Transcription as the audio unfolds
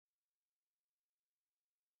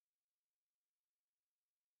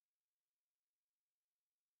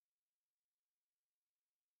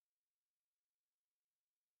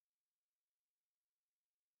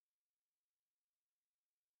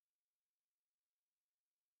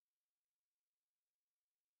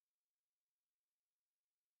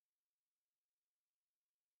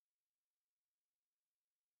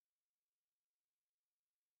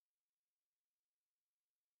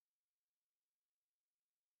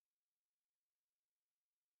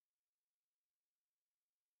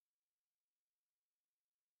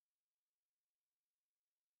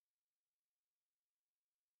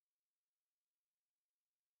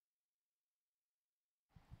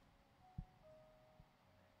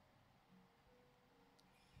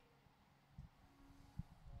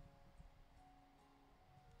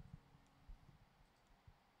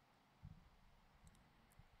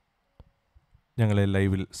ഞങ്ങളെ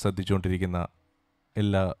ലൈവിൽ ശ്രദ്ധിച്ചുകൊണ്ടിരിക്കുന്ന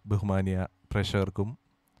എല്ലാ ബഹുമാന്യ പ്രേക്ഷകർക്കും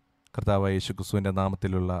കർത്താവായ യേശുക്രിസ്തുവിൻ്റെ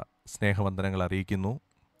നാമത്തിലുള്ള സ്നേഹവന്ദനങ്ങൾ അറിയിക്കുന്നു.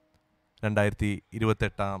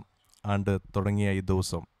 2028 ആണ്ട് തുടങ്ങിയ ഈ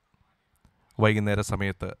ദിവസം വൈകുന്നേര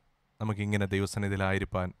സമയത്ത് നമുക്കിങ്ങനെ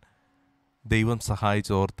ദൈവസന്നിധിയിലായിരിക്കാൻ ദൈവം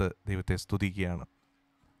സഹായിച്ചോർത്ത് ദൈവത്തെ സ്തുതിക്കുകയാണ്.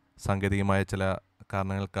 സാങ്കേതികമായ ചില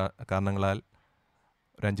കാരണങ്ങളാൽ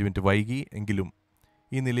ഒരു 5 മിനിറ്റ് വൈകി എങ്കിലും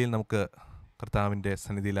ഈ നിലയിൽ നമുക്ക് കർത്താവിൻ്റെ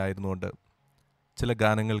സന്നിധിയിലായിരുന്നുകൊണ്ട് ചില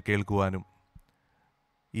ഗാനങ്ങൾ കേൾക്കുവാനും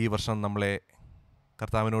ഈ വർഷം നമ്മളെ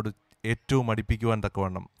കർത്താവിനോട് ഏറ്റവും അടുപ്പിക്കുവാൻ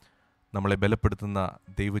തക്കവണ്ണം നമ്മളെ ബലപ്പെടുത്തുന്ന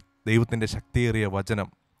ദൈവത്തിൻ്റെ ശക്തിയേറിയ വചനം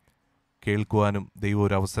കേൾക്കുവാനും ദൈവം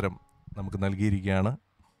ഒരു അവസരം നമുക്ക് നൽകിയിരിക്കുകയാണ്.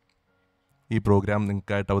 ഈ പ്രോഗ്രാം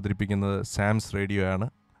നിങ്ങൾക്കായിട്ട് അവതരിപ്പിക്കുന്നത് സാംസ് റേഡിയോ ആണ്.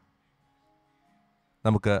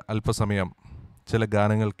 നമുക്ക് അല്പസമയം ചില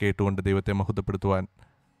ഗാനങ്ങൾ കേട്ടുകൊണ്ട് ദൈവത്തെ മഹത്വപ്പെടുത്തുവാൻ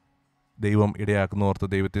ദൈവം ഇടയാക്കുന്നോർത്ത്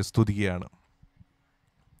ദൈവത്തെ സ്തുതിക്കുകയാണ്.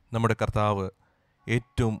 നമ്മുടെ കർത്താവ്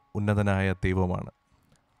ഏറ്റവും ഉന്നതനായ ദൈവമാണ്.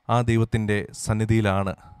 ആ ദൈവത്തിൻ്റെ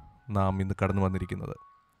സന്നിധിയിലാണ് നാം ഇന്ന് കടന്നു വന്നിരിക്കുന്നത്.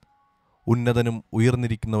 ഉന്നതനും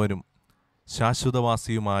ഉയർന്നിരിക്കുന്നവനും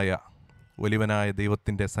ശാശ്വതവാസിയുമായ വലിയവനായ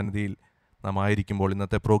ദൈവത്തിൻ്റെ സന്നിധിയിൽ നാം ആയിരിക്കുമ്പോൾ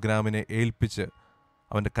ഇന്നത്തെ പ്രോഗ്രാമിനെ ഏൽപ്പിച്ച്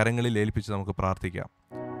അവൻ്റെ കരങ്ങളിൽ ഏൽപ്പിച്ച് നമുക്ക് പ്രാർത്ഥിക്കാം.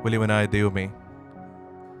 വലിയവനായ ദൈവമേ,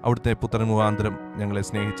 അവിടുത്തെ പുത്രൻ മുഖാന്തരം ഞങ്ങളെ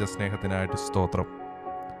സ്നേഹിച്ച സ്നേഹത്തിനായിട്ട് സ്തോത്രം.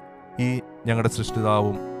 ഈ ഞങ്ങളുടെ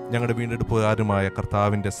സൃഷ്ടിതാവും ഞങ്ങളുടെ വീണ്ടെടുപ്പുകാരുമായ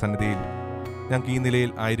കർത്താവിൻ്റെ സന്നിധിയിൽ ഞങ്ങൾക്ക് ഈ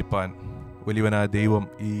നിലയിൽ ആയിരിക്കാൻ വലിയവനായ ദൈവം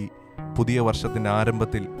ഈ പുതിയ വർഷത്തിൻ്റെ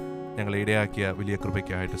ആരംഭത്തിൽ ഞങ്ങളെ ഇടയാക്കിയ വലിയ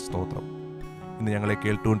കൃപയ്ക്കായിട്ട് സ്തോത്രം. ഇന്ന് ഞങ്ങളെ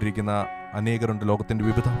കേട്ടുകൊണ്ടിരിക്കുന്ന അനേകരുണ്ട്. ലോകത്തിൻ്റെ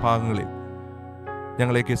വിവിധ ഭാഗങ്ങളിൽ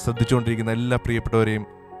ഞങ്ങളേക്ക് ശ്രദ്ധിച്ചുകൊണ്ടിരിക്കുന്ന എല്ലാ പ്രിയപ്പെട്ടവരെയും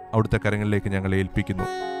അവിടുത്തെ കരങ്ങളിലേക്ക് ഞങ്ങളെ ഏൽപ്പിക്കുന്നു.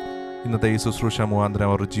 ഇന്നത്തെ ഈ ശുശ്രൂഷ മുഖാന്തരം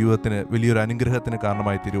അവരുടെ ജീവിതത്തിന് വലിയൊരു അനുഗ്രഹത്തിന്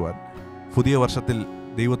കാരണമായി തീരുവാൻ, പുതിയ വർഷത്തിൽ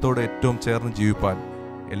ദൈവത്തോട് ഏറ്റവും ചേർന്ന് ജീവിപ്പാൻ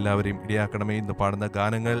എല്ലാവരെയും ഇടയാക്കണമേ. ഇന്ന് പാടുന്ന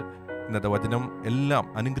ഗാനങ്ങൾ, ഇന്നത്തെ വചനം എല്ലാം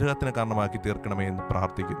അനുഗ്രഹത്തിന് കാരണമാക്കി തീർക്കണമേ എന്ന്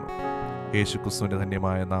പ്രാർത്ഥിക്കുന്നു. യേശുക്രിസ്തുവിൻ്റെ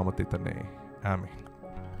ധന്യമായ നാമത്തിൽ തന്നെ ആമേൻ.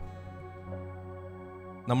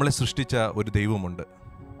 നമ്മളെ സൃഷ്ടിച്ച ഒരു ദൈവമുണ്ട്.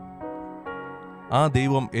 ആ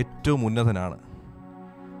ദൈവം ഏറ്റവും ഉന്നതനാണ്.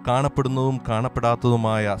 കാണപ്പെടുന്നതും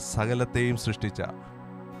കാണപ്പെടാത്തതുമായ സകലത്തെയും സൃഷ്ടിച്ച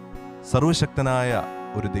സർവശക്തനായ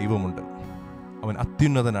ഒരു ദൈവമുണ്ട്. അവൻ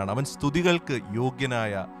അത്യുന്നതനാണ്. അവൻ സ്തുതികൾക്ക്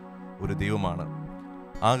യോഗ്യനായ ഒരു ദൈവമാണ്.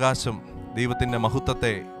 ആകാശം ദൈവത്തിൻ്റെ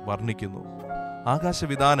മഹത്വത്തെ വർണ്ണിക്കുന്നു.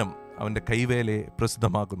 ആകാശവിധാനം അവൻ്റെ കൈവേലയെ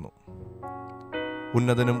പ്രസിദ്ധമാക്കുന്നു.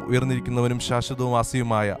 ഉന്നതനും ഉയർന്നിരിക്കുന്നവനും ശാശ്വതവും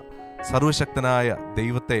വാസിയുമായ സർവശക്തനായ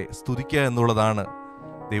ദൈവത്തെ സ്തുതിക്കുക എന്നുള്ളതാണ്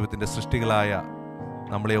ദൈവത്തിൻ്റെ സൃഷ്ടികളായ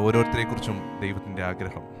നമ്മളെ ഓരോരുത്തരെക്കുറിച്ചും ദൈവത്തിൻ്റെ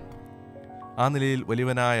ആഗ്രഹം. ആ നിലയിൽ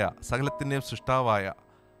വലിയവനായ സകലത്തിൻ്റെയും സൃഷ്ടാവായ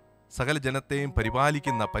സകല ജനത്തെയും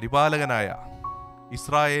പരിപാലിക്കുന്ന പരിപാലകനായ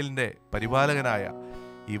ഇസ്രായേലിൻ്റെ പരിപാലകനായ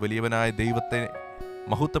ഈ വലിയവനായ ദൈവത്തെ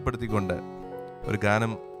മഹത്വപ്പെടുത്തിക്കൊണ്ട് ഒരു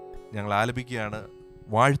ഗാനം ഞങ്ങൾ ആലപിക്കുകയാണ്.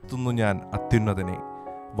 വാഴ്ത്തുന്നു ഞാൻ അത്യുന്നതനെ,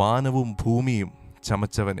 വാനവും ഭൂമിയും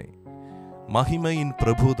ചമച്ചവനെ, മഹിമയിൻ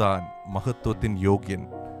പ്രഭുതാൻ, മഹത്വത്തിൻ യോഗ്യൻ,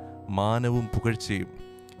 മാനവും പുകഴ്ചയും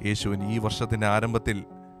യേശുവിന്. ഈ വർഷത്തിൻ്റെ ആരംഭത്തിൽ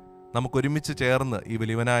നമുക്കൊരുമിച്ച് ചേർന്ന് ഈ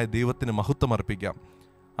വലിയവനായ ദൈവത്തിന് മഹത്വം അർപ്പിക്കാം.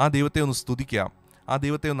 ആ ദൈവത്തെ ഒന്ന് സ്തുതിക്കാം, ആ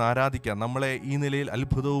ദൈവത്തെ ഒന്ന് ആരാധിക്കാം. നമ്മളെ ഈ നിലയിൽ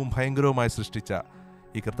അത്ഭുതവും ഭയങ്കരവുമായി സൃഷ്ടിച്ച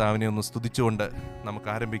ഈ കർത്താവിനെ ഒന്ന് സ്തുതിച്ചുകൊണ്ട് നമുക്ക്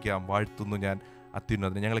ആരംഭിക്കാം. വാഴ്ത്തുന്നു ഞാൻ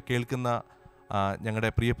അത്യുന്നതനെ. ഞങ്ങളെ കേൾക്കുന്ന ഞങ്ങളുടെ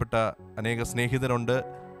പ്രിയപ്പെട്ട അനേക സ്നേഹിതരുണ്ട്.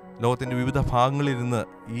 ലോകത്തിൻ്റെ വിവിധ ഭാഗങ്ങളിലിരുന്ന്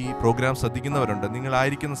ഈ പ്രോഗ്രാം ശ്രദ്ധിക്കുന്നവരുണ്ട്.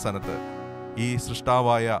 നിങ്ങളായിരിക്കുന്ന സ്ഥലത്ത് ഈ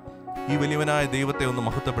സൃഷ്ടാവായ ഈ വലിയവനായ ദൈവത്തെ ഒന്ന്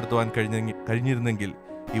മഹത്വപ്പെടുത്തുവാൻ കഴിഞ്ഞിരുന്നെങ്കിൽ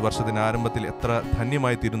ഈ വർഷത്തിൻ്റെ ആരംഭത്തിൽ എത്ര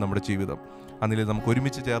ധന്യമായി തീരും നമ്മുടെ ജീവിതം. അതിൽ നമുക്ക്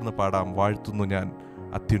ഒരുമിച്ച് ചേർന്ന് പാടാം. വാഴ്ത്തുന്നു ഞാൻ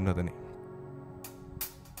അത്യുന്നതനെ.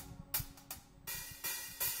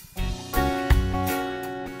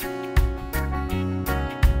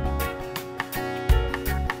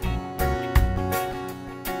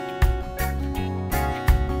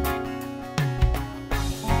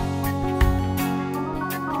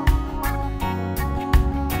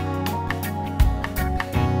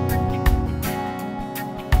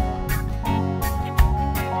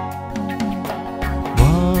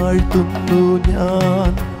 വാഴ്ത്തുന്നു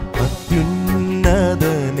ഞാൻ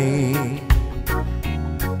അത്യുന്നതനെ,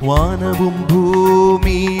 വാനവും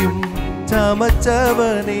ഭൂമിയും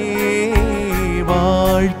ചമച്ചവനെ.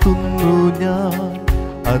 വാഴ്ത്തുന്നു ഞാൻ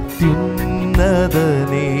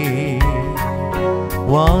അത്യുന്നതനെ,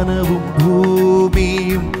 വാനവും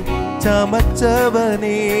ഭൂമിയും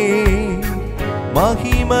ചമച്ചവനെ,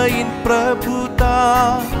 മഹിമയിൻ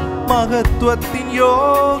പ്രഭുതാൻ, മഹത്വത്തിൻ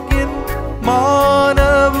യോഗ്യൻ,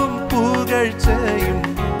 മാനവും പുകഴ്ചയും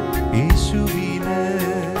യേശുവിന്.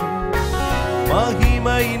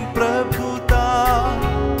 മഹിമയിൻ പ്രഭുതാൻ,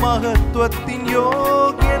 മഹത്വത്തിൻ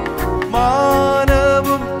യോഗ്യൻ,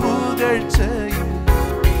 മാനവും പുകഴ്ചയും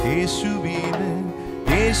യേശുവിന്.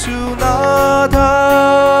 യേശുനാഥ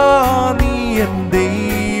നീ എൻ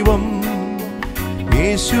ദൈവം,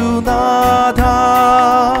 യേശുനാഥ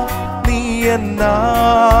നീ എൻ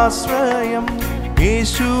ആശ്രയം,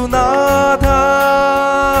 യേശുനാഥ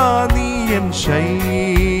നീ എൻ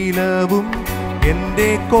ശൈലവും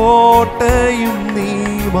എൻ്റെ കോട്ടയും നീ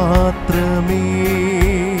മാത്രമേ.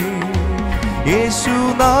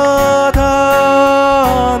 യേശുനാഥ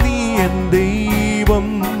നീ എൻ ദൈവം,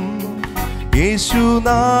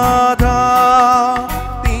 യേശുനാഥ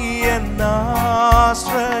നീ എൻ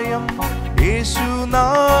ആശ്രയം,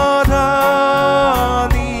 യേശുനാഥ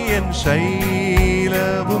നീ എൻ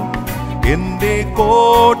ശൈലവും എൻ്റെ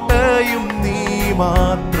കോട്ടയും നീ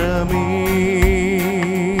മാത്രമേ.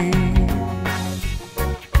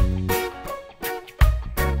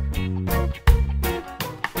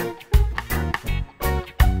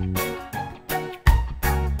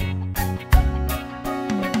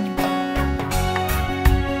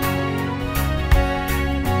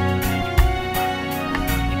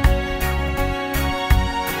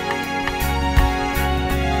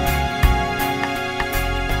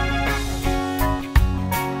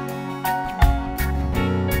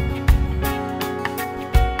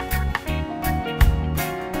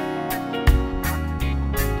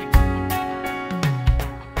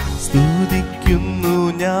 സ്തുതിക്കുന്നു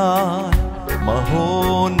ഞാൻ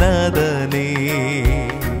മഹോന്നതനെ,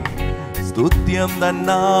 സ്തുത്യം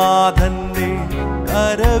തന്നാഥന്റെ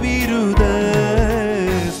കരവിരുത്.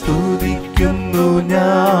 സ്തുതിക്കുന്നു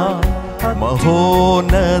ഞാൻ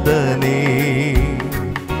മഹോന്നതനെ,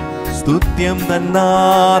 സ്തുത്യം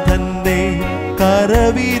തന്നാഥന്റെ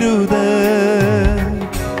കരവിരുത്.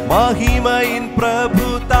 മഹിമയിൻ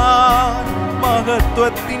പ്രഭുതാൻ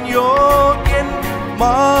മഹത്വത്തിൻ യോഗ്യൻ,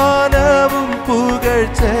 മാനവും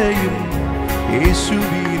പുകഴ്ചയും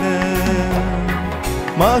യേശുവിന്.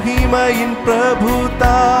 മഹിമയിൻ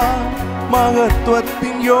പ്രഭുതാൻ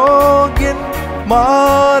മഹത്വത്തിൻ യോഗ്യൻ,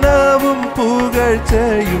 മാനവും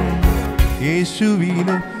പുകഴ്ചയും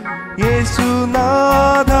യേശുവിന്.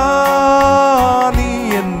 യേശുനാഥ നീ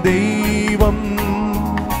എൻ ദൈവം,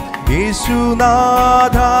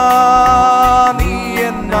 യേശുനാഥ നീ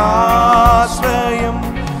എൻ ആശ്രയം,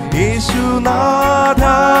 യേശുനാഥ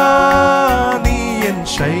നീ എൻ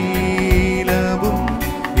ശൈലവും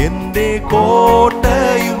എൻ്റെ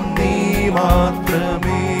കോട്ടയും നീ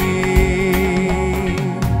മാത്രമേ.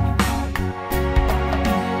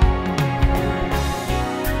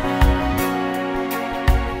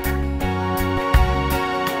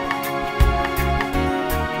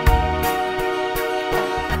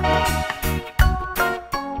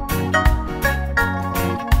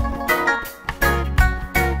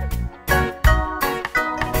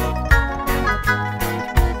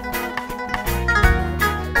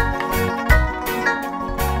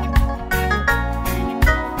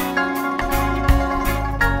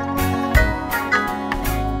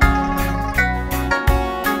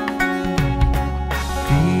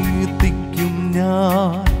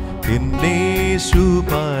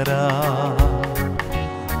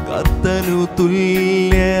 കർത്തനു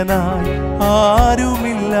തുല്യനായി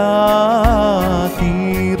ആരുമില്ല.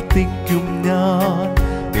 കീർത്തിക്കും ഞാൻ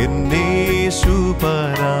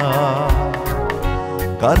എന്നേശുപരാ,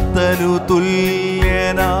 കർത്തനു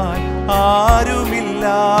തുല്യനായി ആരുമില്ല.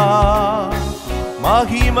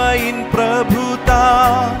 മഹിമയിൻ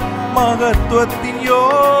പ്രഭുതാൻ മഹത്വത്തിൻ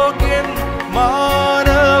യോഗ്യൻ,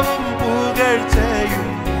 മാനവും പുകഴ്ചയും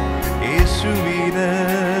യേശുവിന്.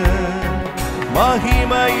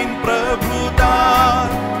 മഹിമയിൻ പ്രഭുതാൻ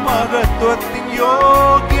മഹത്വത്തിൻ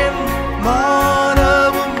യോഗ്യൻ,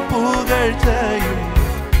 മാനവും പുകഴ്ചയും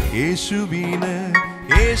യേശുവിന്.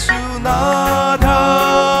 യേശുനാഥ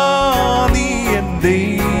നീ എൻ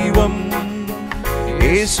ദൈവം,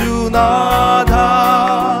 യേശുനാഥ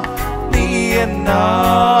നീ എൻ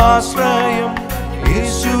ആശ്രയം,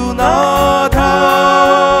 യേശുനാഥ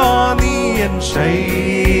നീ എൻ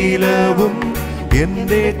ശൈലവും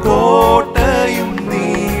എൻ്റെ കോട്ടയും നീ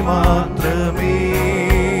മാത്രമേ.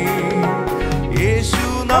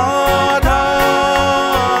 യേശുനാഥ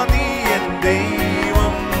നീ എൻ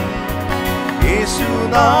ദൈവം,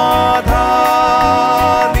 യേശുനാഥ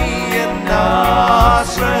നീ എൻ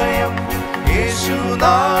ആശ്രയം,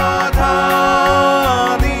 യേശുനാഥ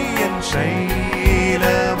നീ എൻ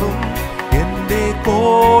ശൈലവും എൻ്റെ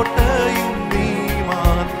കോട്ടയും നീ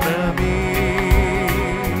മാത്രമേ.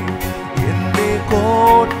 എൻ്റെ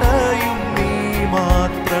കോട്ടയും നീ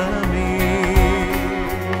മാത്രമേ.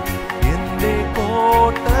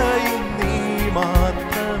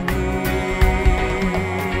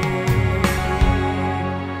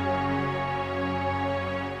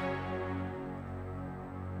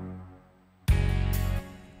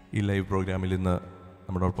 ലൈവ് പ്രോഗ്രാമിൽ ഇന്ന്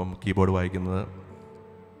നമ്മളോടൊപ്പം കീബോർഡ് വായിക്കുന്നത്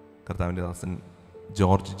കർത്താവിൻ്റെ ദാസൻ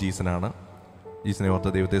ജോർജ് ജീസനാണ്. ജീസനെ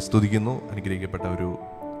ഓർത്ത് ദൈവത്തെ സ്തുതിക്കുന്നു. അനുഗ്രഹിക്കപ്പെട്ട ഒരു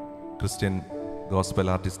ക്രിസ്ത്യൻ ഗോസ്പൽ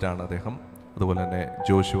ആർട്ടിസ്റ്റാണ് അദ്ദേഹം. അതുപോലെ തന്നെ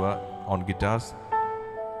ജോഷുവ ഓൺ ഗിറ്റാർസ്.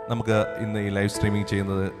 നമുക്ക് ഇന്ന് ഈ ലൈവ് സ്ട്രീമിംഗ്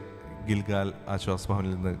ചെയ്യുന്നത് ഗിൽഗാൽ ആശ്വാസ്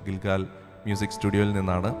ഭവനിൽ നിന്ന്, ഗിൽഗാൽ മ്യൂസിക് സ്റ്റുഡിയോയിൽ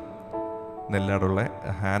നിന്നാണ്. നെല്ലാടുള്ള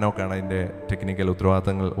ഹാനോക്കാണ് അതിൻ്റെ ടെക്നിക്കൽ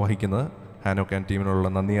ഉത്തരവാദിത്തങ്ങൾ വഹിക്കുന്നത്. ഹാനോക്ക് ആൻഡ് ടീമിനുള്ള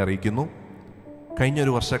നന്ദി അറിയിക്കുന്നു.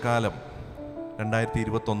 കഴിഞ്ഞൊരു വർഷക്കാലം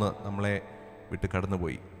 2021 നമ്മളെ വിട്ട്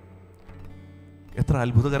കടന്നുപോയി. എത്ര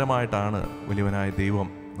അത്ഭുതകരമായിട്ടാണ് വലിയവനായ ദൈവം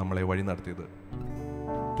നമ്മളെ വഴി നടത്തിയത്.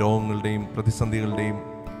 രോഗങ്ങളുടെയും പ്രതിസന്ധികളുടെയും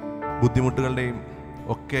ബുദ്ധിമുട്ടുകളുടെയും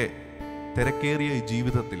ഒക്കെ തിരക്കേറിയ ഈ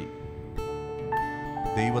ജീവിതത്തിൽ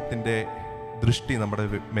ദൈവത്തിൻ്റെ ദൃഷ്ടി നമ്മുടെ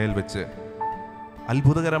മേൽ വെച്ച്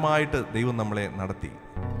അത്ഭുതകരമായിട്ട് ദൈവം നമ്മളെ നടത്തി.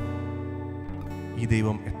 ഈ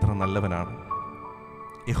ദൈവം എത്ര നല്ലവനാണ്.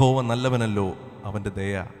 യഹോവ നല്ലവനല്ലോ, അവൻ്റെ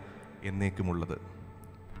ദയ എന്നേക്കുമുള്ളത്.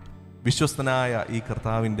 വിശ്വസ്തനായ ഈ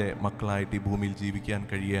കർത്താവിൻ്റെ മക്കളായിട്ട് ഈ ഭൂമിയിൽ ജീവിക്കാൻ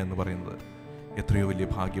കഴിയുക എന്ന് പറയുന്നത് എത്രയോ വലിയ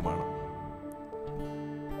ഭാഗ്യമാണ്.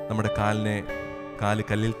 നമ്മുടെ കാല്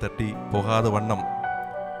കല്ലിൽ തട്ടി പോകാതെ വണ്ണം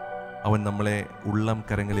അവൻ നമ്മളെ ഉള്ളം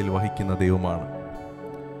കരങ്ങളിൽ വഹിക്കുന്ന ദൈവമാണ്.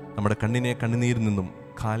 നമ്മുടെ കണ്ണിനെ കണ്ണുനീരിൽ നിന്നും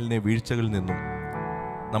കാലിനെ വീഴ്ചകളിൽ നിന്നും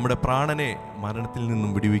നമ്മുടെ പ്രാണനെ മരണത്തിൽ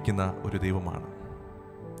നിന്നും വിടുവിക്കുന്ന ഒരു ദൈവമാണ്.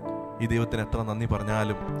 ഈ ദൈവത്തിന് എത്ര നന്ദി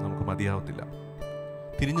പറഞ്ഞാലും നമുക്ക് മതിയാവത്തില്ല.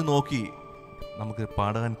 തിരിഞ്ഞു നോക്കി നമുക്ക്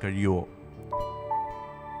പാടാൻ കഴിയുമോ?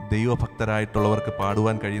 ദൈവഭക്തരായിട്ടുള്ളവർക്ക്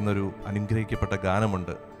പാടുവാൻ കഴിയുന്നൊരു അനുഗ്രഹിക്കപ്പെട്ട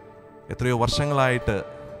ഗാനമുണ്ട്. എത്രയോ വർഷങ്ങളായിട്ട്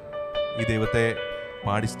ഈ ദൈവത്തെ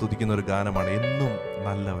പാടി സ്തുതിക്കുന്ന ഒരു ഗാനമാണ്. എന്നും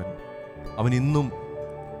നല്ലവൻ അവൻ, ഇന്നും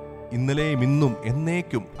ഇന്നലെയും ഇന്നും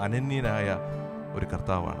എന്നേക്കും അനന്യനായ ഒരു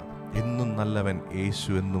കർത്താവാണ്. എന്നും നല്ലവൻ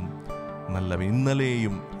യേശു, എന്നും നല്ലവൻ,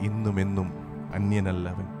 ഇന്നലെയും ഇന്നും എന്നും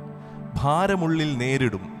അന്യനല്ലവൻ. ഭാരമുള്ളിൽ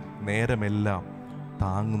നേരിടും നേരമെല്ലാം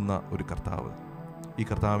താങ്ങുന്ന ഒരു കർത്താവ്. ഈ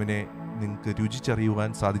കർത്താവിനെ നിങ്ങൾക്ക് രുചിച്ചറിയുവാൻ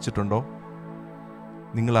സാധിച്ചിട്ടുണ്ടോ?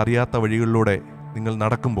 നിങ്ങൾ അറിയാത്ത വഴികളിലൂടെ നിങ്ങൾ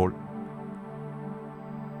നടക്കുമ്പോൾ,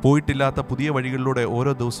 പോയിട്ടില്ലാത്ത പുതിയ വഴികളിലൂടെ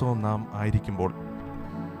ഓരോ ദിവസവും നാം ആയിരിക്കുമ്പോൾ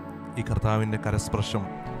ഈ കർത്താവിൻ്റെ കരസ്പർശം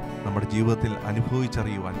നമ്മുടെ ജീവിതത്തിൽ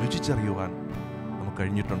അനുഭവിച്ചറിയുവാൻ, രുചിച്ചറിയുവാൻ നമുക്ക്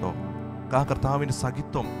കഴിഞ്ഞിട്ടുണ്ടോ? ആ കർത്താവിൻ്റെ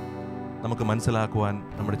സഹിത്വം നമുക്ക് മനസ്സിലാക്കുവാൻ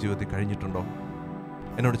നമ്മുടെ ജീവിതത്തിൽ കഴിഞ്ഞിട്ടുണ്ടോ?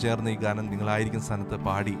 എന്നോട് ചേർന്ന് ഈ ഗാനം നിങ്ങളായിരിക്കുന്ന സ്ഥാനത്ത്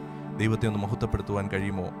പാടി ദൈവത്തെ ഒന്ന് മഹത്വപ്പെടുത്തുവാൻ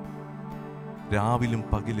കഴിയുമോ? രാവിലും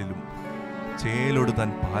പകലിലും ചേലോട് തൻ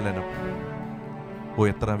പാലനം. ഓ,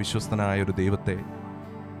 എത്ര വിശ്വസ്തനായ ഒരു ദൈവത്തെ,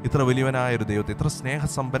 ഇത്ര വലിയവനായ ഒരു ദൈവത്തെ, ഇത്ര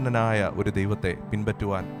സ്നേഹസമ്പന്നനായ ഒരു ദൈവത്തെ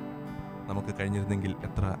പിൻപറ്റുവാൻ നമുക്ക് കഴിഞ്ഞിരുന്നെങ്കിൽ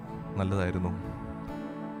എത്ര നല്ലതായിരുന്നു.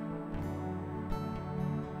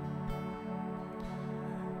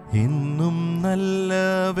 എന്നും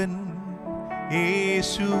നല്ലവൻ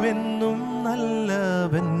യേശുവെന്നും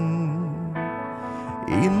നല്ലവൻ,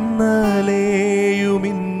 ഇന്നലെയും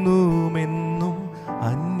ഇന്നുമെന്നും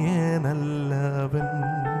അന്യനല്ലവൻ.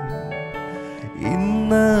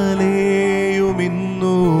 ഇന്നലെയും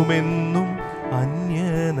ഇന്നുമെന്നും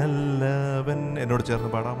അന്യനല്ലവൻ. എന്നോട് ചേർന്ന്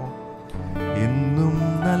പാടാമോ? എന്നും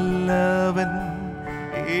നല്ലവൻ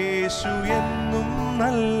യേശു, എന്നും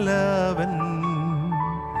നല്ലവൻ,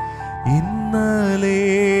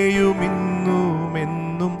 ഇന്നലെയും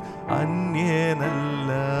ഇന്നുമെന്നും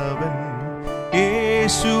അന്യനല്ലവൻ.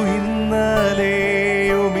 യേശു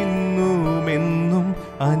ഇന്നലെയും ഇന്നുമെന്നും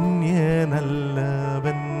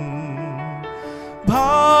അന്യനല്ലവൻ.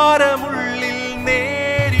 ഭാരമുള്ളിൽ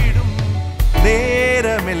നേരിടും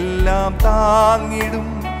നേരമെല്ലാം താങ്ങിടും.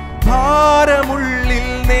 ഭാരമുള്ളിൽ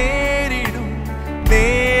നേരിടും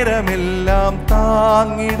നേരമെല്ലാം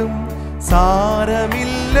താങ്ങിടും.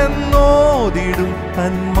 സാരമില്ലെന്നോതിടും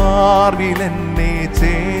തന്മാർവിലെന്നെ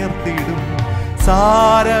ചേർത്തിടും.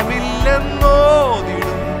 സാരമില്ലെന്നോതിടും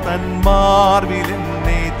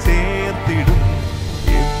തന്മാർവിലെന്നെ ചേർത്തിടും.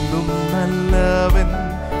 എന്നും നല്ലവൻ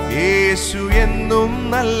യേശു, എന്നും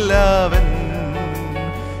നല്ലവൻ,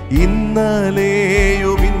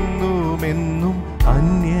 ഇന്നലെയും ഇന്നുമെന്നും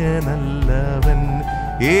അന്യനല്ലവൻ.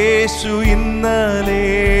 യേശു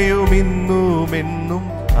ഇന്നലെയും ഇന്നുമെന്നും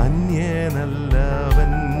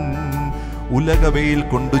അന്യനല്ലവൻ. ഉലകവെയിൽ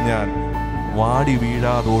കൊണ്ടു ഞാൻ വാടി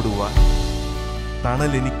വീഴാതോടുവാൻ,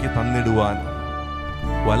 തണലെനിക്ക് തന്നിടുവാൻ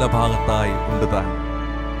വലഭാഗത്തായി ഉണ്ട് താൻ.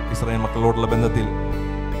 ഇസ്രായേൽ മക്കളോടുള്ള ബന്ധത്തിൽ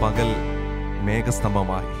പകൽ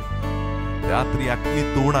മേഘസ്തംഭമായി, രാത്രി അഗ്നി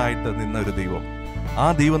തൂണായിട്ട് നിന്ന ഒരു ദൈവം. ആ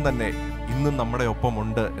ദൈവം തന്നെ ഇന്നും നമ്മുടെ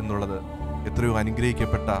ഒപ്പമുണ്ട് എന്നുള്ളത് എത്രയോ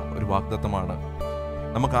അനുഗ്രഹിക്കപ്പെട്ട ഒരു വാഗ്ദത്തമാണ്.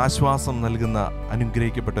 നമുക്ക് ആശ്വാസം നൽകുന്ന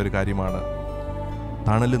അനുഗ്രഹിക്കപ്പെട്ട ഒരു കാര്യമാണ്.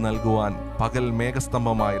 തണല് നൽകുവാൻ പകൽ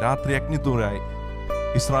മേഘസ്തംഭമായി, രാത്രി അഗ്നിത്തൂണായി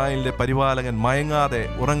ഇസ്രായേലിന്റെ പരിപാലകൻ മയങ്ങാതെ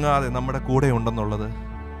ഉറങ്ങാതെ നമ്മുടെ കൂടെ ഉണ്ടെന്നുള്ളത്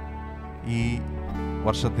ഈ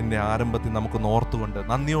വർഷത്തിൻ്റെ ആരംഭത്തിൽ നമുക്കൊന്ന് ഓർത്തുകൊണ്ട്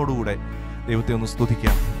നന്ദിയോടുകൂടെ ദൈവത്തെ ഒന്ന്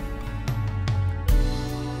സ്തുതിക്കാം.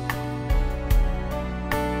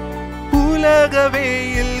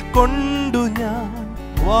 ഉലകവേയിൽ കൊണ്ടു ഞാൻ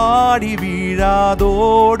വാടി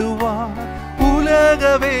വീഴാതോടുവാൻ,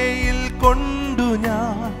 ഉലകവേയിൽ കൊണ്ടു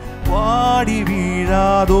ഞാൻ വാടി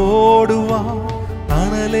വീഴാതോടുവാൻ,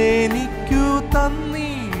 തണലെനിക്കു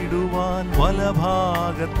തന്നിടുവാൻ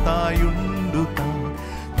വലഭാഗത്തായുണ്ടു താൻ,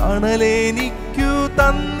 തണലെനിക്കു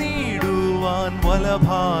തന്നിടുവാൻ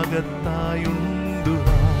വലഭാഗത്തായുണ്ടു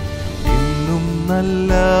താൻ. എന്നും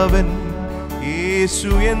നല്ലവൻ യേശു,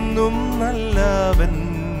 എന്നും നല്ലവൻ,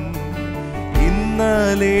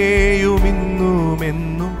 ഇന്നലെയും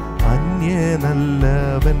ഇന്നുമെന്നും അന്യ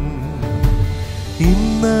നല്ലവൻ,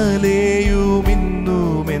 ഇന്നലെയും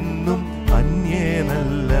ഇന്നുമെന്നും അന്യ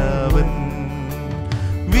നല്ലവൻ.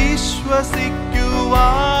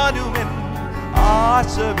 വിശ്വസിക്കുവാനുമെൻ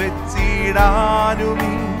ആശ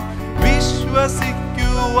വെച്ചിടാനുമേ,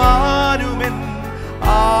 വിശ്വസിക്കുവാനുമെൻ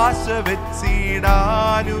ആശ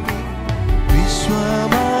വെച്ചിടാനുമേ,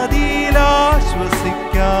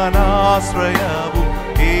 വിശ്വമതിലാശ്വസിക്കാൻ ആശ്രയവും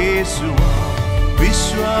യേശുവാ,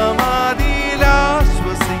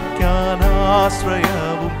 വിശ്വമതിലാശ്വസിക്കാൻ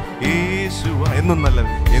ആശ്രയവും യേശുവാ. എന്നും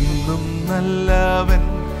നല്ലവൻ, എന്നും നല്ലവൻ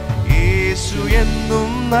യേശു,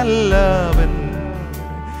 എന്നും നല്ലവൻ,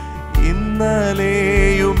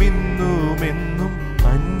 ഇന്നലെയും ഇന്നുമെന്നും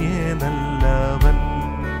അന്യ നല്ലവൻ,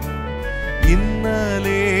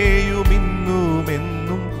 ഇന്നലെയും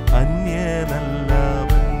ഇന്നുമെന്നും അന്യ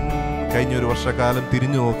നല്ലവൻ. കഴിഞ്ഞൊരു വർഷക്കാലം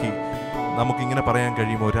തിരിഞ്ഞു നോക്കി നമുക്കിങ്ങനെ പറയാൻ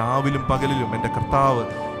കഴിയുമോ? രാവിലും പകലിലും എൻ്റെ കർത്താവ്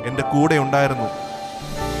എൻ്റെ കൂടെ ഉണ്ടായിരുന്നു.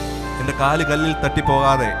 എൻ്റെ കാല് കല്ലിൽ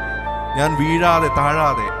തട്ടിപ്പോകാതെ, ഞാൻ വീഴാതെ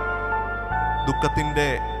താഴാതെ, ദുഃഖത്തിൻ്റെ,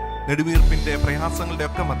 നെടുവീർപ്പിൻ്റെ, പ്രയാസങ്ങളുടെ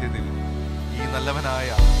ഒക്കെ മധ്യത്തിൽ ഈ നല്ലവനായ,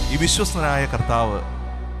 ഈ വിശ്വസ്തനായ കർത്താവ്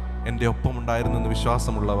എൻ്റെ ഒപ്പം ഉണ്ടായിരുന്നെന്ന്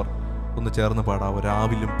വിശ്വാസമുള്ളവർ ഒന്ന് ചേർന്ന് പാടാവോ?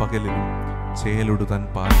 രാവിലും പകലിലും ചേലൊടു തൻ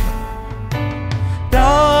പാലനം,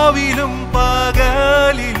 രാവിലും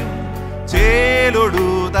പകലിലും ചേലൊടു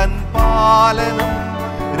തൻ പാലനം,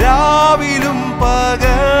 രാവിലും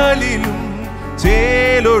പകലിലും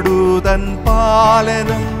ചേലൊടു തൻ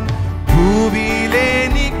പാലനം.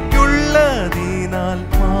 ഭൂവിയിലെനിക്കുള്ളതിനാൽ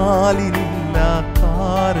മാലിനില്ല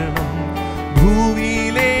കാരണം,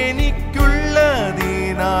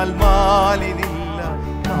 ഭൂവിയിലെനിക്കുള്ളതിനാൽ മാലിനില്ല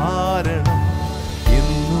കാരണം.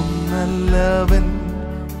 എന്നും നല്ലവൻ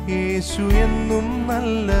യേശു, എന്നും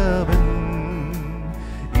നല്ലവൻ,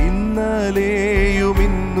 ഇന്നലെയും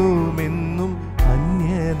ഇന്നുമെന്നും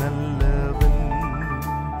അന്യ നല്ലവൻ,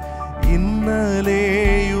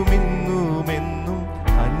 ഇന്നലെയും ഇന്നുമെന്നും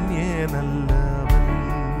അന്യ നല്ലവൻ.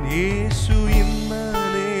 യേശു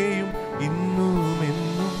ഇന്നലെയും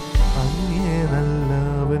ഇന്നുമെന്നും അന്യ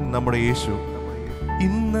നല്ലവൻ. നമ്മുടെ യേശു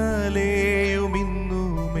ഇന്നലെയും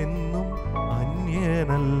ഇന്നുമെന്നും അന്യ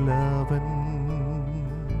നല്ലവൻ.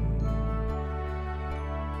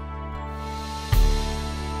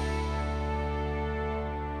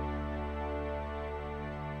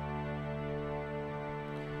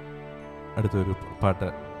 അടുത്തൊരു പാട്ട്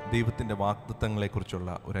ദൈവത്തിൻ്റെ വാഗ്ദത്തങ്ങളെക്കുറിച്ചുള്ള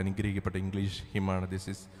ഒരു അനുഗ്രഹിക്കപ്പെട്ട English ഹിമാണ്. This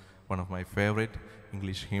is one of my favourite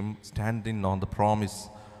English him, standing on the promise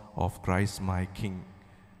of Christ my king.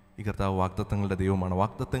 ഈ കർത്താവ് വാഗ്ദത്തങ്ങളുടെ ദൈവമാണ്,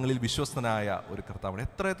 വാഗ്ദത്തങ്ങളിൽ വിശ്വസ്തനായ ഒരു കർത്താവാണ്.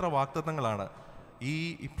 എത്ര വാഗ്ദത്തങ്ങളാണ്! ഈ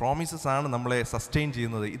പ്രോമിസസ് ആണ് നമ്മളെ സസ്റ്റെയിൻ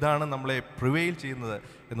ചെയ്യുന്നത്, ഇതാണ് നമ്മളെ പ്രിവെയിൽ ചെയ്യുന്നത്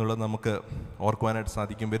എന്നുള്ളത് നമുക്ക് ഓർക്കുവാനായിട്ട്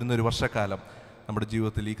സാധിക്കും. വരുന്നൊരു വർഷക്കാലം നമ്മുടെ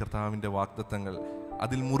ജീവിതത്തിൽ ഈ കർത്താവിൻ്റെ വാഗ്ദത്തങ്ങൾ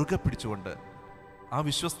അതിൽ മുറുകെ പിടിച്ചുകൊണ്ട്, ആ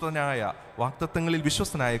വിശ്വസ്തനായ വാഗ്ദത്തങ്ങളിൽ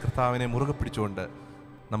വിശ്വസ്തനായ കർത്താവിനെ മുറുകെ പിടിച്ചുകൊണ്ട്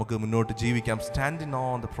നമുക്ക് മുന്നോട്ട് ജീവിക്കാം. Standing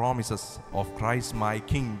on the promises of Christ my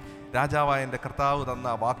king. രാജാവായ എൻ്റെ കർത്താവ് തന്ന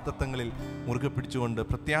വാഗ്ദത്തങ്ങളിൽ മുറുകെ പിടിച്ചുകൊണ്ട്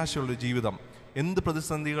പ്രത്യാശയുള്ള ജീവിതം. എന്ത്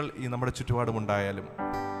പ്രതിസന്ധികൾ ഈ നമ്മുടെ ചുറ്റുപാടുമുണ്ടായാലും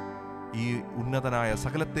ഈ ഉന്നതനായ,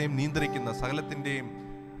 സകലത്തെയും നിയന്ത്രിക്കുന്ന, സകലത്തിൻ്റെയും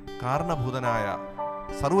കാരണഭൂതനായ,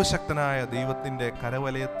 സർവശക്തനായ ദൈവത്തിൻ്റെ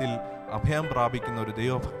കരവലയത്തിൽ അഭയം പ്രാപിക്കുന്ന ഒരു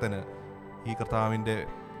ദൈവഭക്തന് ഈ കർത്താവിൻ്റെ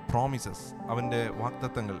പ്രോമിസസ്, അവൻ്റെ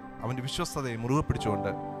വാഗ്ദത്തങ്ങൾ, അവൻ്റെ വിശ്വസ്തതയെ മുറുകെ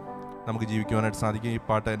പിടിച്ചുകൊണ്ട് നമുക്ക് ജീവിക്കുവാനായിട്ട് സാധിക്കും. ഈ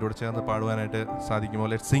പാട്ട് എൻ്റെ കൂടെ ചേർന്ന് പാടുവാനായിട്ട് സാധിക്കുമോ?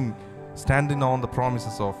 Let's Singh standing on the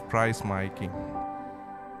promises of Christ my king.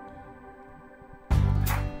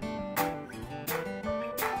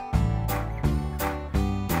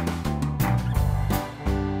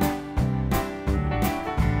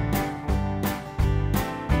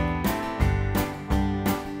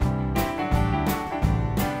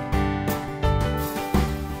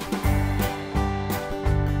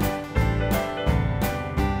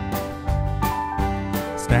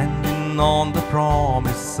 Standing on the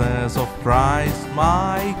promises of Christ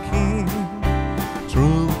my King,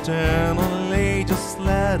 through eternal ages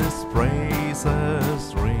let His praises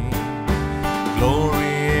ring. Glory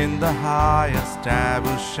in the highest I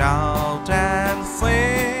will shout and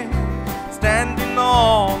sing, standing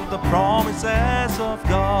on the promises of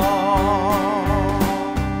God.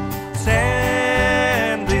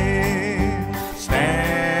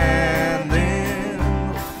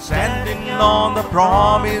 Standing on the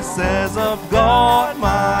promises of God,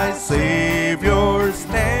 my Savior.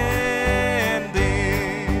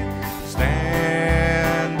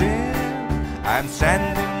 I'm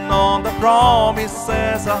standing on the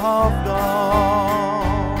promises of God.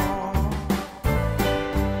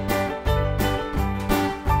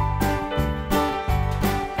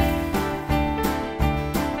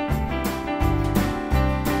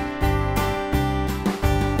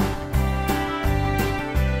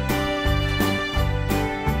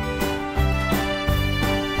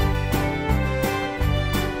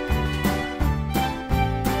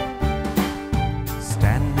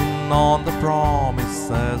 On the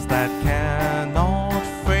promises that cannot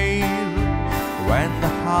fail, when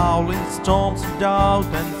the howling storms of doubt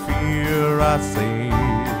and fear assail,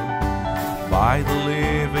 by the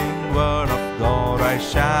living word of God I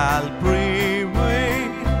shall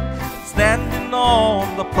prevail, standing on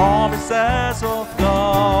the promises of God.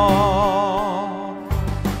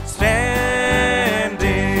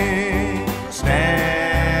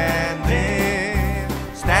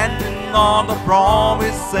 Standing on the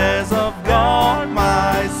promises of God,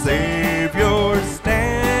 my Savior.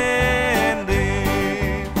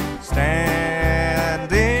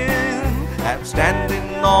 I'm standing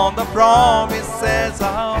on the promises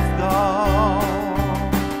of God.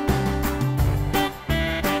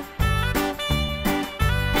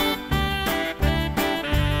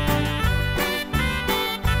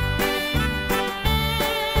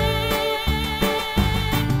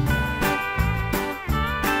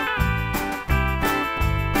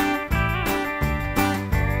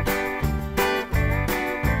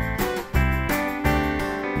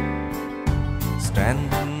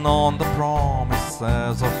 Standing on the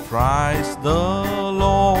promises of Christ the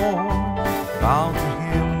Lord, bound to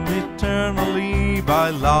Him eternally by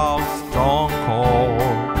love's strong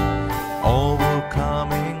cord,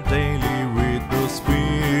 overcoming daily with the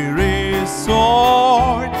Spirit's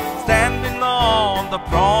sword, standing on the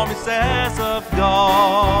promises of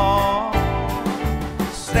God.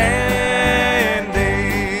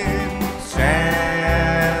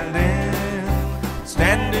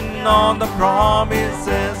 Standing on the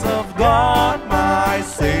promises of God, my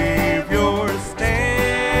Savior.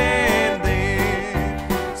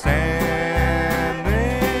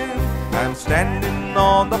 I'm standing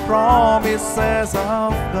on the promises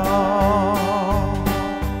of God.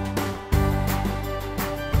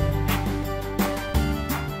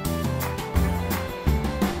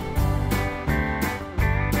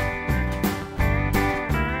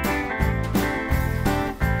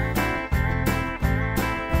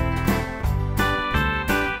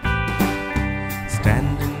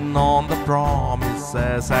 On the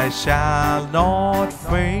promises I shall not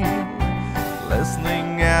fail,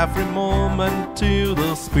 listening every moment to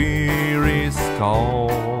the Spirit's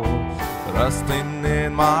call, resting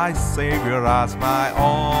in my Savior as my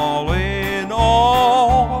all in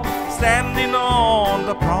all, standing on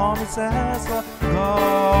the promises of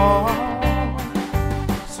God.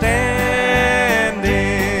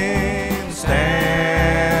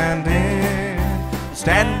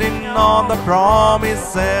 Standing on the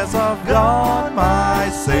promises of God, my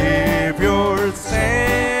Savior.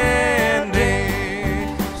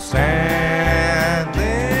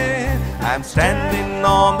 I'm standing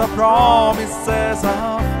on the promises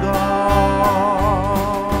of God.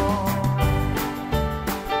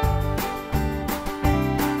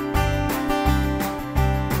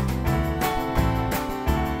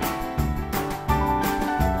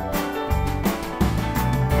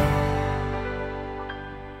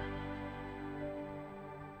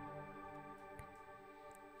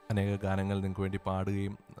 അനേക ഗാനങ്ങൾ നിങ്ങൾക്ക് വേണ്ടി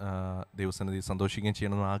പാടുകയും ദൈവസന്നിധി സന്തോഷിക്കുകയും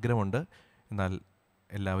ചെയ്യണമെന്ന് ആഗ്രഹമുണ്ട്. എന്നാൽ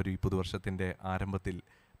എല്ലാവരും ഈ പുതുവർഷത്തിൻ്റെ ആരംഭത്തിൽ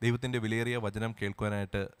ദൈവത്തിൻ്റെ വിലയേറിയ വചനം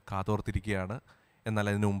കേൾക്കുവാനായിട്ട് കാതോർത്തിരിക്കുകയാണ്. എന്നാൽ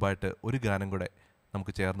അതിനു മുമ്പായിട്ട് ഒരു ഗാനം കൂടെ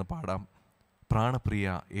നമുക്ക് ചേർന്ന് പാടാം. പ്രാണപ്രിയ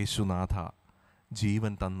യേശുനാഥ,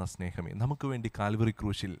 ജീവൻ തന്ന സ്നേഹമേ. നമുക്ക് വേണ്ടി കാൽവറി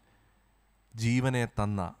ക്രൂശിൽ ജീവനെ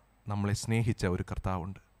തന്ന, നമ്മളെ സ്നേഹിച്ച ഒരു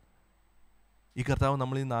കർത്താവുണ്ട്. ഈ കർത്താവ്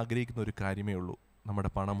നമ്മളിൽ നിന്ന് ആഗ്രഹിക്കുന്ന ഒരു കാര്യമേ ഉള്ളൂ.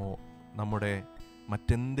 നമ്മുടെ പണമോ നമ്മുടെ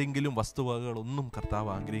മറ്റെന്തെങ്കിലും വസ്തുവകകളൊന്നും കർത്താവ്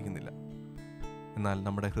ആഗ്രഹിക്കുന്നില്ല. എന്നാൽ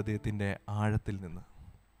നമ്മുടെ ഹൃദയത്തിൻ്റെ ആഴത്തിൽ നിന്ന്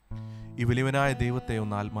ഈ വലിയവനായ ദൈവത്തെ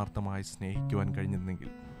ഒന്ന് ആത്മാർത്ഥമായി സ്നേഹിക്കുവാൻ കഴിഞ്ഞിരുന്നെങ്കിൽ,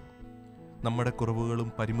 നമ്മുടെ കുറവുകളും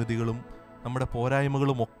പരിമിതികളും നമ്മുടെ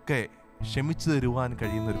പോരായ്മകളും ഒക്കെ ക്ഷമിച്ചു തരുവാൻ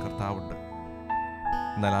കഴിയുന്ന ഒരു കർത്താവുണ്ട്.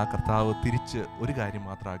 എന്നാൽ ആ കർത്താവ് തിരിച്ച് ഒരു കാര്യം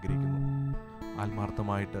മാത്രം ആഗ്രഹിക്കുന്നു.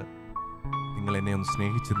 ആത്മാർത്ഥമായിട്ട് നിങ്ങൾ എന്നെ ഒന്ന്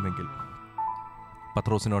സ്നേഹിച്ചിരുന്നെങ്കിൽ.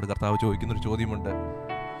 പത്രോസിനോട് കർത്താവ് ചോദിക്കുന്നൊരു ചോദ്യമുണ്ട്,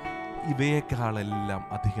 ഇവയേക്കാളെല്ലാം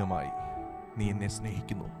അധികമായി നീ എന്നെ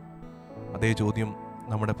സ്നേഹിക്കുന്നു? അതേ ചോദ്യം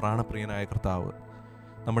നമ്മുടെ പ്രാണപ്രിയനായ കർത്താവ്,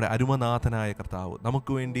 നമ്മുടെ അരുമനാഥനായ കർത്താവ്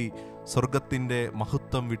നമുക്ക് വേണ്ടി സ്വർഗത്തിൻ്റെ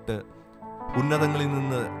മഹത്വം വിട്ട്, ഉന്നതങ്ങളിൽ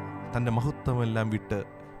നിന്ന് തൻ്റെ മഹത്വമെല്ലാം വിട്ട്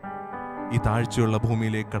ഈ താഴ്ചയുള്ള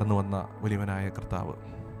ഭൂമിയിലേക്ക് കടന്നു വന്ന വലിയവനായ കർത്താവ്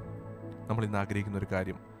നമ്മൾ ഇന്ന് ആഗ്രഹിക്കുന്ന ഒരു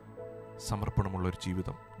കാര്യം, സമർപ്പണമുള്ളൊരു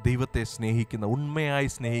ജീവിതം. ദൈവത്തെ സ്നേഹിക്കുന്ന, ഉണ്മയായി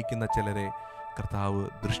സ്നേഹിക്കുന്ന ചിലരെ കർത്താവ്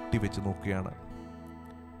ദൃഷ്ടി വെച്ച് നോക്കുകയാണ്.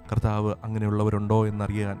 കർത്താവ് അങ്ങനെയുള്ളവരുണ്ടോ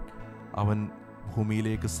എന്നറിയാൻ അവൻ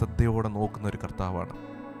ഭൂമിയിലേക്ക് ശ്രദ്ധയോടെ നോക്കുന്ന ഒരു കർത്താവാണ്.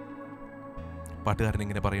 പാട്ടുകാരൻ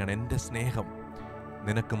ഇങ്ങനെ പറയാണ്, എൻ്റെ സ്നേഹം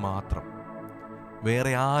നിനക്ക് മാത്രം,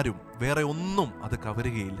 വേറെ ആരും വേറെ ഒന്നും അത്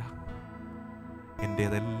കവരുകയില്ല.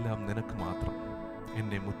 എൻ്റേതെല്ലാം നിനക്ക് മാത്രം,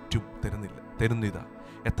 എന്നെ മുറ്റും തരുന്നിതാ.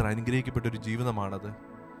 എത്ര അനുഗ്രഹിക്കപ്പെട്ടൊരു ജീവിതമാണത്.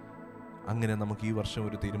 അങ്ങനെ നമുക്ക് ഈ വർഷം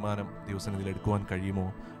ഒരു തീരുമാനം ദിവസത്തിൽ എടുക്കുവാൻ കഴിയുമോ?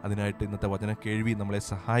 അതിനായിട്ട് ഇന്നത്തെ വചന കേൾവി നമ്മളെ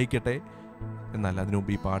സഹായിക്കട്ടെ. എന്നാൽ അതിനു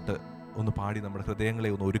മുമ്പ് ഈ പാട്ട് ഒന്ന് പാടി നമ്മുടെ ഹൃദയങ്ങളെ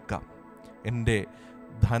ഒന്ന് ഒരുക്കാം. എൻ്റെ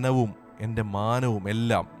ധനവും എൻ്റെ മാനവും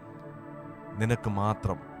എല്ലാം നിനക്ക്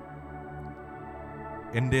മാത്രം,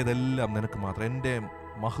 എൻ്റേതെല്ലാം നിനക്ക് മാത്രം, എൻ്റെ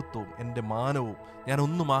മഹത്വവും എൻ്റെ മാനവും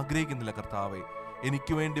ഞാനൊന്നും ആഗ്രഹിക്കുന്നില്ല കർത്താവെ.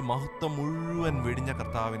 എനിക്ക് വേണ്ടി മഹത്വം മുഴുവൻ വെടിഞ്ഞ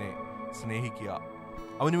കർത്താവിനെ സ്നേഹിക്കുക,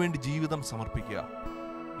 അവന് വേണ്ടി ജീവിതം സമർപ്പിക്കുക.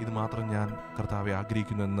 ഇത് മാത്രം ഞാൻ കർത്താവെ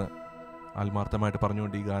ആഗ്രഹിക്കുന്നുവെന്ന് ആത്മാർത്ഥമായിട്ട്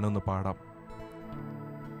പറഞ്ഞുകൊണ്ട് ഈ ഗാനം ഒന്ന് പാടാം.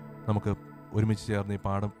 നമുക്ക് ഒരുമിച്ച് ചേർന്ന് ഈ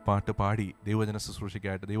പാട്ട് പാടി ദൈവവചന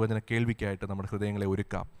ശുശ്രൂഷയ്ക്കായിട്ട്, ദൈവവചന കേൾവിക്കായിട്ട് നമ്മുടെ ഹൃദയങ്ങളെ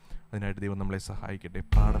ഒരുക്കാം. അതിനായിട്ട് ദൈവം നമ്മളെ സഹായിക്കട്ടെ.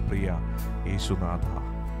 പ്രാണപ്രിയ യേശുനാഥ,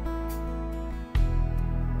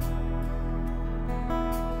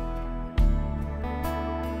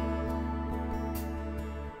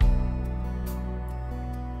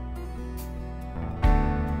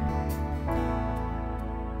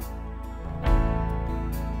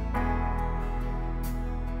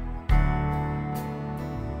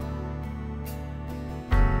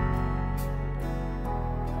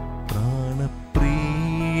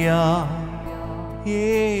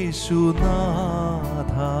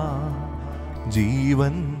 യേശുനാഥ,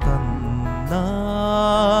 ജീവൻ തന്ന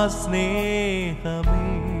സ്നേഹമേ,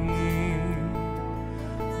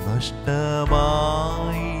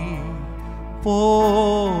 നഷ്ടമായി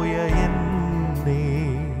പോയ എന്നെ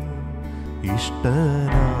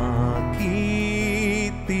ഇഷ്ടനാക്കി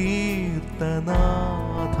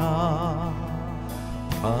തീർത്തനാഥ,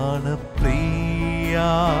 പ്രാണപ്രിയ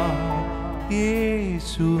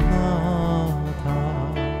യേശുനാഥ,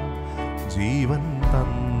 ജീവൻ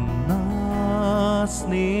തന്ന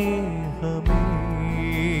സ്നേഹമേ,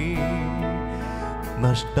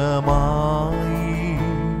 നഷ്ടമായി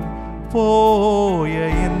പോയ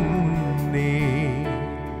എന്നെ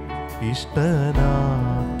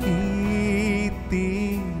ഇഷ്ടനാക്കി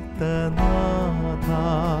തീർത്തനാഥ,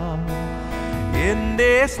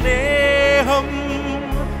 എൻ്റെ സ്നേഹം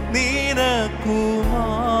നിനക്കു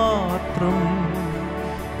മാത്രം,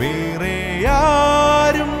 വേറെ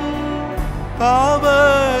ആരും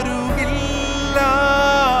കവരുകില്ല.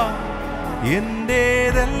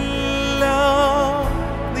 എൻ്റേതെല്ലാം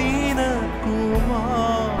നിനക്കു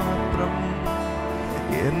മാത്രം,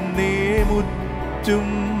 എന്നെ മുറ്റും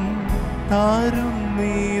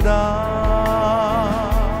തരുന്നിതാ.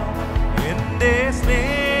 എൻ്റെ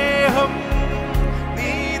സ്നേഹം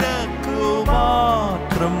നിനക്കു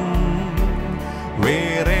മാത്രം,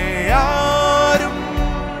 വേറെ ആരും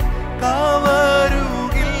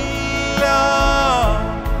കവരുകില്ല.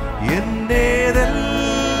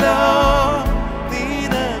 എൻ്റേതെല്ലാം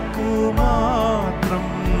നിനക്കു മാത്രം,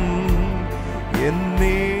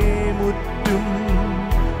 എന്നെ മുറ്റും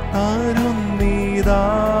തരുന്നിതാ.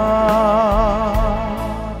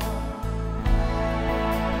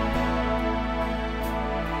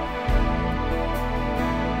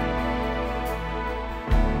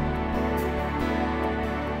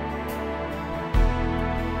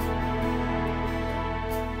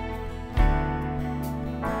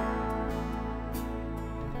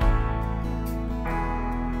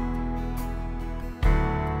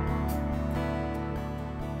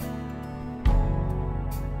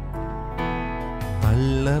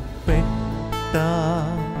 തള്ളപ്പെട്ട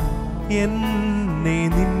എന്നെ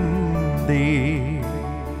നിന്റെ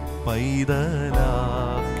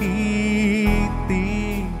പൈതലാക്കി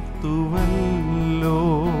തീർത്തുവല്ലോ.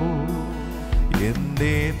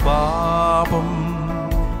 എൻ്റെ പാപം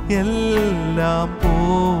എല്ലാം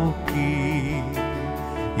പോക്കി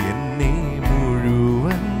എന്നെ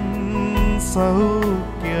മുഴുവൻ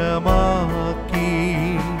സൗഖ്യമാക്കി.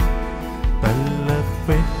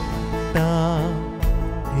 തള്ളപ്പെട്ട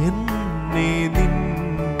എന്നെ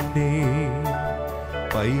നിന്റെ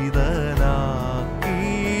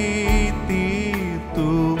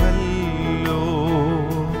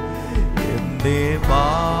എൻ്റെ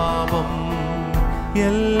പാപം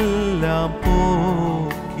എല്ലാം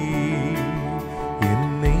പോക്കി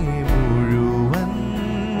എന്നെ മുഴുവൻ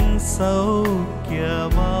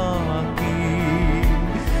സൗഖ്യമാക്കി.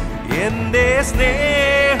 എൻ്റെ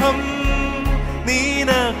സ്നേഹം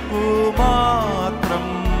നിനക്കു മാത്രം,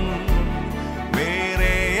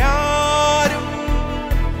 വേറെ ആരും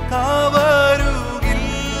കവരുകില്ല.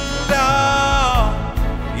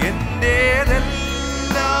 എന്റേതെല്ലാം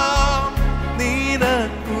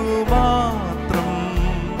നിനക്കു മാത്രം,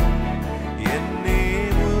 എന്നെ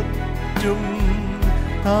മുറ്റും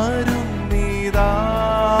തരുന്നിതാ.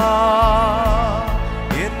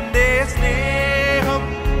 എന്റെ സ്നേഹം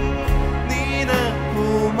നിനക്കു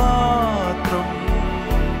മാത്രം,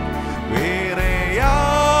 വേറെ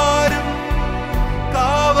ആരും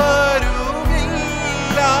കവരുകില്ല.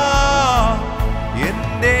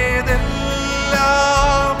 എന്റേതെല്ലാം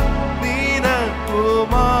നിനക്കു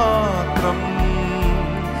മാത്രം,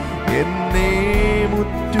 എന്നെ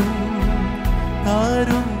മുറ്റും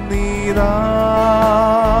തരുന്നിതാ.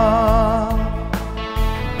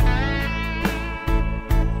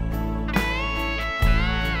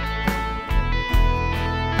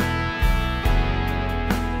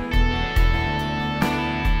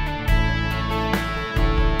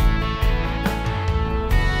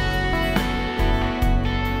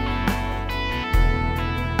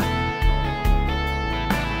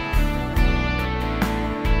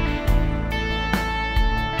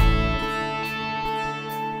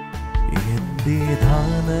 എന്റെ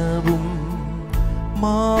ധനവും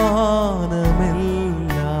മാനമെല്ലാം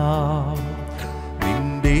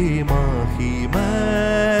നിന്റെ മഹിമയ്ക്കായി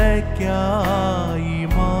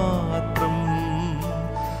മാത്രം.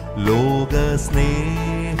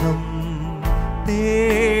 ലോകസ്നേഹം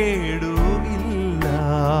തേടുകില്ല,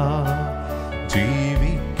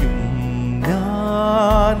 ജീവിക്കും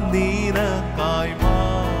ഞാൻ നിനക്കായി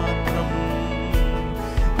മാത്രം.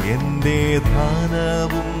 എന്റെ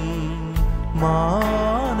ധനവും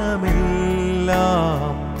മാനമെല്ലാം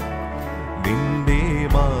നിന്റെ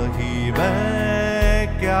മഹിമയ്ക്കായി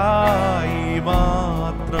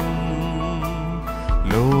മാത്രം.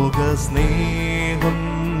 ലോകസ്നേഹം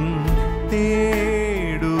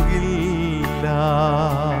തേടുകില്ല,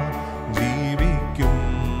 ജീവിക്കും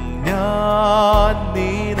ഞാൻ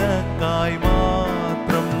നിനക്കായി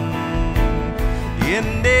മാത്രം.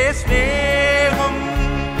 എന്റെ സ്നേഹം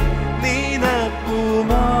നിനക്കു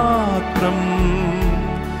മാത്രം,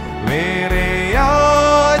 വേറെ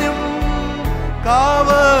ആരും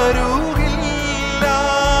കവരുകില്ല.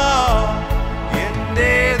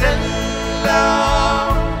 എന്റേതെല്ലാം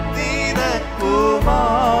നിനക്കു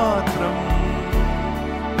മാത്രം,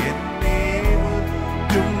 എന്നെ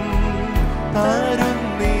മുറ്റും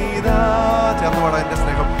തരുന്നിതാ. ചേർന്ന് പാടാം. എന്റെ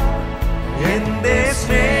സ്നേഹം, എന്റെ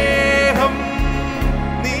സ്നേഹം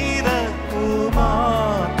നിനക്കു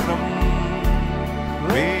മാത്രം,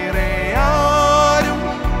 വേറെ ആരും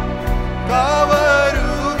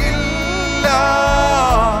കവരുകില്ല.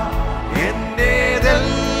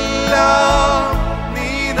 എന്റേതെല്ലാം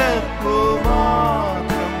നിനക്കു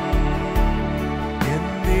മാത്രം,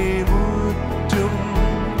 എന്നെ മുറ്റും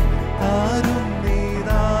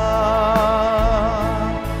തരുന്നിതാ.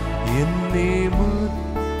 എന്നെ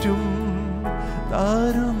മുറ്റും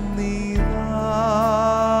തരുന്നിതാ.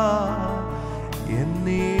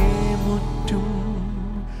 എന്നെ മുറ്റും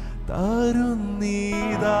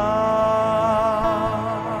തരുന്നിതാ.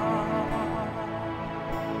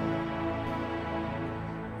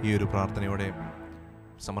 ഈ ഒരു പ്രാർത്ഥനയോടെ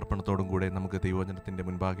സമർപ്പണത്തോടും കൂടെ നമുക്ക് ദൈവവചനത്തിൻ്റെ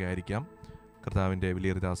മുൻപാകെ ആയിരിക്കാം. കർത്താവിൻ്റെ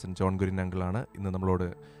വിലയേറിയദാസൻ ജോൺ കുര്യൻ അങ്കിളാണ് ഇന്ന് നമ്മളോട്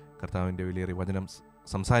കർത്താവിൻ്റെ വിലയേറിയ വചനം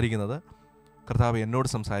സംസാരിക്കുന്നത്. കർത്താവ് എന്നോട്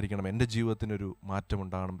സംസാരിക്കണം, എൻ്റെ ജീവിതത്തിനൊരു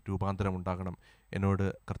മാറ്റമുണ്ടാകണം, രൂപാന്തരം ഉണ്ടാകണം, എന്നോട്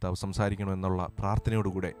കർത്താവ് സംസാരിക്കണം എന്നുള്ള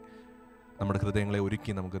പ്രാർത്ഥനയോടുകൂടെ നമ്മുടെ ഹൃദയങ്ങളെ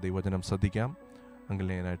ഒരുക്കി നമുക്ക് ദൈവവചനം ശ്രദ്ധിക്കാം.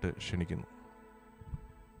 അങ്കിളിനെ ഞാനായിട്ട് ക്ഷണിക്കുന്നു.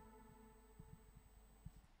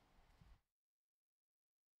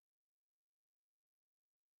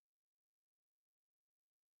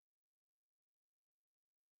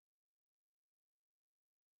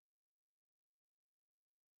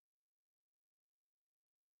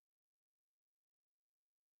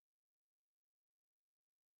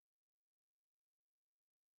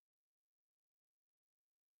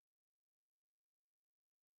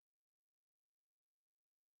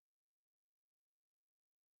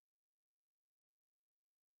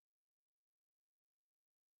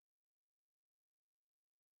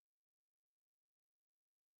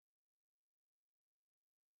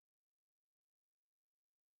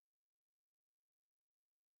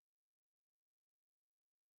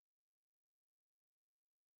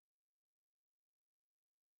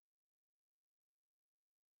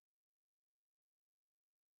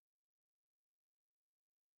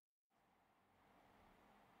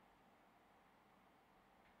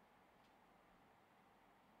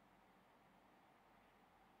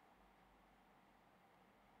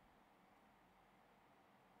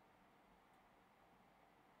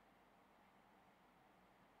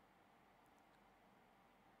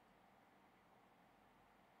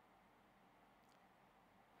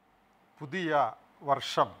 പുതിയ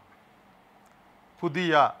വർഷം,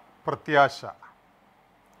 പുതിയ പ്രത്യാശ.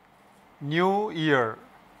 New year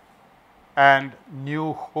and new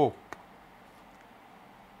hope.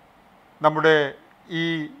 നമ്മുടെ ഈ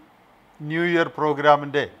ന്യൂ ഇയർ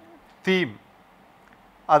പ്രോഗ്രാമിൻ്റെ തീം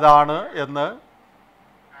അതാണ് എന്ന്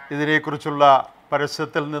ഇതിനെക്കുറിച്ചുള്ള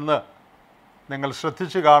പരസ്യത്തിൽ നിന്ന് നിങ്ങൾ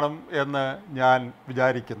ശ്രദ്ധിച്ചു കാണും എന്ന് ഞാൻ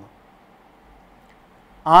വിചാരിക്കുന്നു.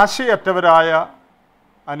 ആശയറ്റവരായ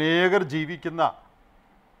അനേകർ ജീവിക്കുന്ന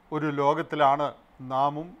ഒരു ലോകത്തിലാണ്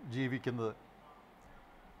നാമും ജീവിക്കുന്നത്.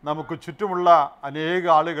 നമുക്ക് ചുറ്റുമുള്ള അനേക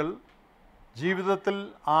ആളുകൾ ജീവിതത്തിൽ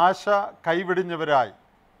ആശ കൈവെടിഞ്ഞവരായി,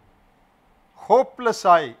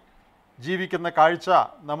 ഹോപ്പ്ലെസ്സായി ജീവിക്കുന്ന കാഴ്ച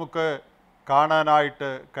നമുക്ക്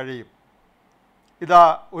കാണാനായിട്ട് കഴിയും. ഇതാ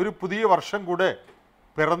ഒരു പുതിയ വർഷം കൂടെ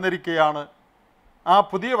പിറന്നിരിക്കുകയാണ്. ആ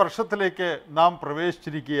പുതിയ വർഷത്തിലേക്ക് നാം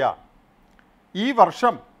പ്രവേശിച്ചിരിക്കുകയാണ്. ഈ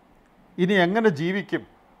വർഷം ഇനി എങ്ങനെ ജീവിക്കും?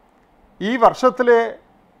 ഈ വർഷത്തിലെ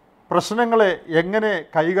പ്രശ്നങ്ങളെ എങ്ങനെ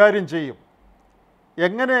കൈകാര്യം ചെയ്യും?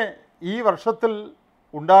 എങ്ങനെ ഈ വർഷത്തിൽ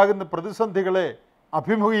ഉണ്ടാകുന്ന പ്രതിസന്ധികളെ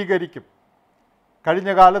അഭിമുഖീകരിക്കും?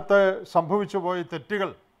 കഴിഞ്ഞ കാലത്ത് സംഭവിച്ചു പോയ തെറ്റുകൾ,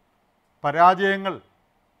 പരാജയങ്ങൾ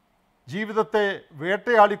ജീവിതത്തെ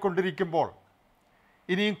വേട്ടയാടിക്കൊണ്ടിരിക്കുമ്പോൾ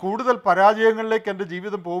ഇനിയും കൂടുതൽ പരാജയങ്ങളിലേക്ക് എൻ്റെ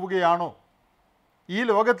ജീവിതം പോവുകയാണോ? ഈ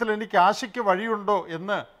ലോകത്തിൽ എനിക്ക് ആശയ്ക്ക് വഴിയുണ്ടോ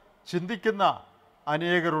എന്ന് ചിന്തിക്കുന്ന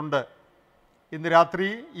അനേകരുണ്ട്. ഇന്ന് രാത്രി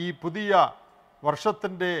ഈ പുതിയ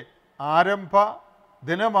വർഷത്തിൻ്റെ ആരംഭ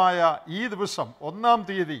ദിനമായ ഈ ദിവസം 1-ാം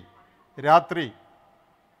തീയതി രാത്രി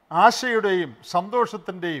ആശയുടെയും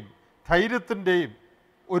സന്തോഷത്തിൻ്റെയും ധൈര്യത്തിൻ്റെയും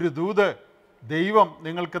ഒരു ദൂത് ദൈവം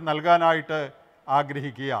നിങ്ങൾക്ക് നൽകാനായിട്ട്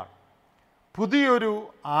ആഗ്രഹിക്കുകയാണ്. പുതിയൊരു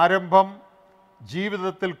ആരംഭം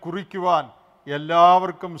ജീവിതത്തിൽ കുറിക്കുവാൻ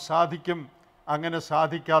എല്ലാവർക്കും സാധിക്കും. അങ്ങനെ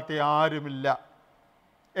സാധിക്കാത്ത ആരുമില്ല.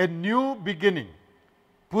 എ ന്യൂ ബിഗിനിങ്,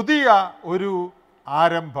 പുതിയ ഒരു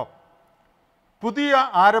ആരംഭം. പുതിയ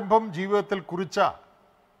ആരംഭം ജീവിതത്തിൽ കുറിച്ച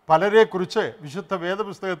പലരെക്കുറിച്ച് വിശുദ്ധ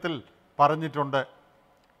വേദപുസ്തകത്തിൽ പറഞ്ഞിട്ടുണ്ട്.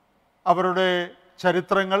 അവരുടെ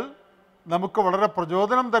ചരിത്രങ്ങൾ നമുക്ക് വളരെ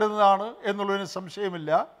പ്രചോദനം തരുന്നതാണ് എന്നുള്ളതിന്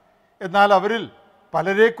സംശയമില്ല. എന്നാൽ അവരിൽ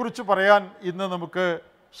പലരെക്കുറിച്ച് പറയാൻ ഇന്ന് നമുക്ക്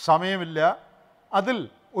സമയമില്ല. അതിൽ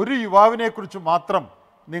ഒരു യുവാവിനെക്കുറിച്ച് മാത്രം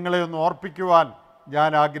നിങ്ങളെ ഒന്ന് ഓർപ്പിക്കുവാൻ ഞാൻ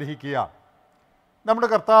ആഗ്രഹിക്കുകയാണ്. നമ്മുടെ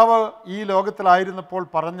കർത്താവ് ഈ ലോകത്തിലായിരുന്നപ്പോൾ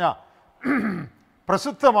പറഞ്ഞ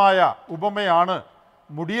പ്രസിദ്ധമായ ഉപമയാണ്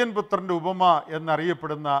മുടിയൻ പുത്രൻ്റെ ഉപമ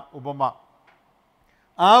എന്നറിയപ്പെടുന്ന ഉപമ.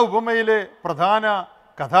 ആ ഉപമയിലെ പ്രധാന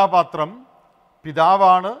കഥാപാത്രം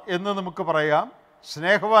പിതാവാണ് എന്ന് നമുക്ക് പറയാം.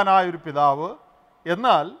 സ്നേഹവാനായൊരു പിതാവ്.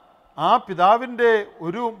 എന്നാൽ ആ പിതാവിൻ്റെ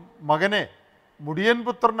ഒരു മകനെ മുടിയൻ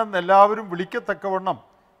പുത്രൻ എന്നെല്ലാവരും വിളിക്കത്തക്കവണ്ണം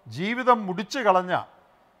ജീവിതം മുടിച്ചു കളഞ്ഞ,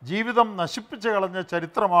 ജീവിതം നശിപ്പിച്ചു കളഞ്ഞ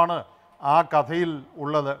ചരിത്രമാണ് ആ കഥയിൽ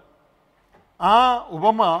ഉള്ളത്. ആ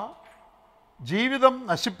ഉപമ ജീവിതം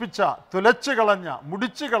നശിപ്പിച്ച, തുലച്ചു കളഞ്ഞ,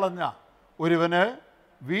 മുടിച്ചു കളഞ്ഞ ഒരുവന്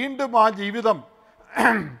വീണ്ടും ആ ജീവിതം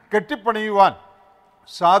കെട്ടിപ്പണിയുവാൻ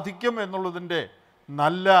സാധിക്കും എന്നുള്ളതിൻ്റെ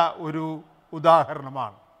നല്ല ഒരു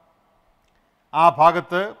ഉദാഹരണമാണ്. ആ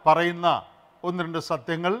ഭാഗത്ത് പറയുന്ന 1-2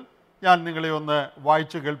 സത്യങ്ങൾ ഞാൻ നിങ്ങളെ ഒന്ന്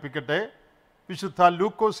വായിച്ചു കേൾപ്പിക്കട്ടെ. വിശുദ്ധ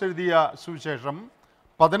ലൂക്കോസ് എഴുതിയ സുവിശേഷം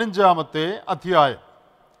 15-ാമത്തെ അധ്യായം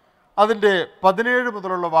അതിൻ്റെ 17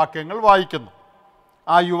 മുതലുള്ള വാക്യങ്ങൾ വായിക്കുന്നു.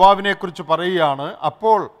 ആ യുവാവിനെക്കുറിച്ച് പറയുകയാണ്.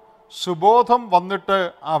 അപ്പോൾ സുബോധം വന്നിട്ട്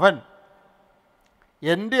അവൻ,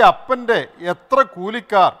 എൻ്റെ അപ്പൻ്റെ എത്ര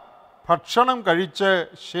കൂലിക്കാർ ഭക്ഷണം കഴിച്ച്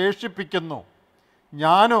ശേഷിപ്പിക്കുന്നു,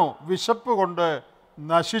 ഞാനോ വിശപ്പ് കൊണ്ട്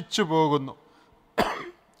നശിച്ചു പോകുന്നു.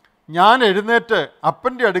 ഞാൻ എഴുന്നേറ്റ്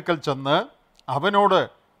അപ്പൻ്റെ അടുക്കൽ ചെന്ന് അവനോട്,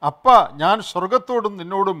 അപ്പ, ഞാൻ സ്വർഗത്തോടും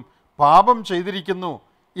നിന്നോടും പാപം ചെയ്തിരിക്കുന്നു.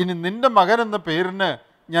 ഇനി നിൻ്റെ മകൻ എന്ന പേരിന്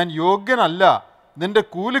ഞാൻ യോഗ്യനല്ല. നിൻ്റെ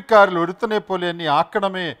കൂലിക്കാരിൽ ഒരുത്തനെ പോലെ എന്നെ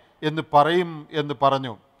ആക്കണമേ എന്ന് പറയും എന്ന്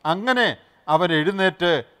പറഞ്ഞു. അങ്ങനെ അവൻ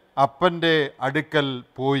എഴുന്നേറ്റ് അപ്പൻ്റെ അടുക്കൽ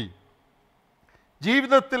പോയി.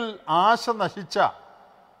 ജീവിതത്തിൽ ആശ നശിച്ച,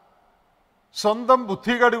 സ്വന്തം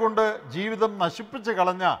ബുദ്ധികേട് കൊണ്ട് ജീവിതം നശിപ്പിച്ച്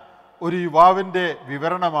കളഞ്ഞ ഒരു യുവാവിൻ്റെ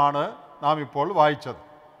വിവരണമാണ് നാം ഇപ്പോൾ വായിച്ചത്.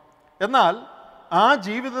 എന്നാൽ ആ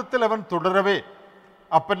ജീവിതത്തിൽ അവൻ തുടരവേ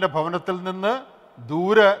അപ്പൻ്റെ ഭവനത്തിൽ നിന്ന്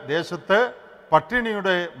ദൂരദേശത്ത്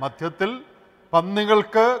പട്ടിണിയുടെ മധ്യത്തിൽ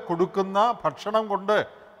പന്നികൾക്ക് കൊടുക്കുന്ന ഭക്ഷണം കൊണ്ട്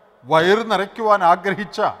വയറ് നിറയ്ക്കുവാൻ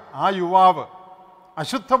ആഗ്രഹിച്ച ആ യുവാവ്,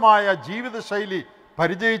 അശുദ്ധമായ ജീവിതശൈലി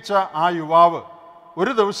പരിചയിച്ച ആ യുവാവ്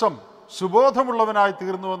ഒരു ദിവസം സുബോധമുള്ളവനായി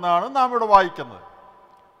തീർന്നുവെന്നാണ് നാം ഇവിടെ വായിക്കുന്നത്.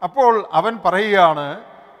 അപ്പോൾ അവൻ പറയുകയാണ്,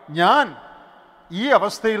 ഞാൻ ഈ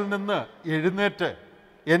അവസ്ഥയിൽ നിന്ന് എഴുന്നേറ്റ്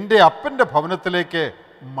എൻ്റെ അപ്പൻ്റെ ഭവനത്തിലേക്ക്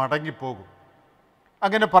മടങ്ങിപ്പോകും.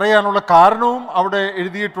 അങ്ങനെ പറയാനുള്ള കാരണവും അവിടെ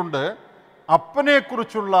എഴുതിയിട്ടുണ്ട്.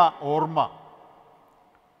 അപ്പനെക്കുറിച്ചുള്ള ഓർമ്മ.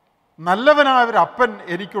 നല്ലവനായ ഒരു അപ്പൻ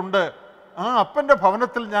എനിക്കുണ്ട് ആ അപ്പൻ്റെ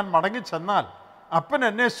ഭവനത്തിൽ ഞാൻ മടങ്ങിച്ചെന്നാൽ അപ്പൻ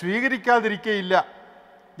എന്നെ സ്വീകരിക്കാതിരിക്കയില്ല.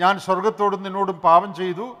 ഞാൻ സ്വർഗത്തോടും നിന്നോടും പാപം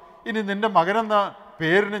ചെയ്തു, ഇനി നിന്റെ മകനെന്ന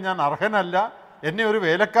പേരിന് ഞാൻ അർഹനല്ല, എന്നെ ഒരു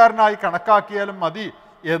വേലക്കാരനായി കണക്കാക്കിയാലും മതി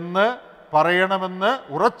എന്ന് പറയണമെന്ന്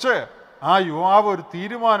ഉറച്ച് ആ യുവാവ് ഒരു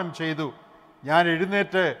തീരുമാനം ചെയ്തു. ഞാൻ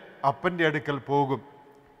എഴുന്നേറ്റ് അപ്പൻ്റെ അടുക്കൽ പോകും.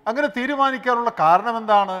 അങ്ങനെ തീരുമാനിക്കാനുള്ള കാരണം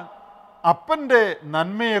എന്താണ്? അപ്പൻ്റെ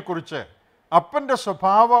നന്മയെക്കുറിച്ച്, അപ്പൻ്റെ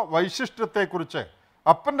സ്വഭാവ വൈശിഷ്ട്യത്തെക്കുറിച്ച്,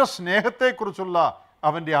 അപ്പൻ്റെ സ്നേഹത്തെക്കുറിച്ചുള്ള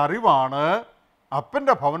അവൻ്റെ അറിവാണ്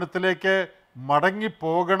അപ്പൻ്റെ ഭവനത്തിലേക്ക്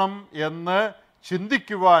മടങ്ങിപ്പോകണം എന്ന്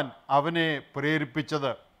ചിന്തിക്കുവാൻ അവനെ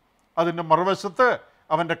പ്രേരിപ്പിച്ചത്. അതിൻ്റെ മറുവശത്ത്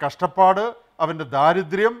അവൻ്റെ കഷ്ടപ്പാട്, അവൻ്റെ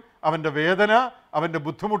ദാരിദ്ര്യം, അവൻ്റെ വേദന, അവൻ്റെ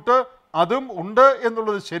ബുദ്ധിമുട്ട് അതും ഉണ്ട്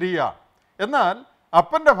എന്നുള്ളത് ശരിയാണ്. എന്നാൽ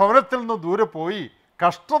അപ്പൻ്റെ ഭവനത്തിൽ നിന്ന് ദൂരെ പോയി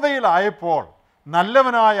കഷ്ടതയിലായപ്പോൾ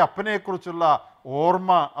നല്ലവനായ അപ്പനെക്കുറിച്ചുള്ള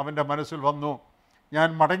ഓർമ്മ അവൻ്റെ മനസ്സിൽ വന്നു. ഞാൻ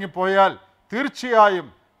മടങ്ങിപ്പോയാൽ തീർച്ചയായും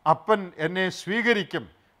അപ്പൻ എന്നെ സ്വീകരിക്കും,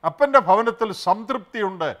 അപ്പൻ്റെ ഭവനത്തിൽ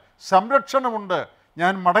സംതൃപ്തിയുണ്ട്, സംരക്ഷണമുണ്ട്,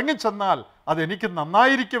 ഞാൻ മടങ്ങിച്ചെന്നാൽ അതെനിക്ക്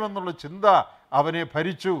നന്നായിരിക്കുമെന്നുള്ള ചിന്ത അവനെ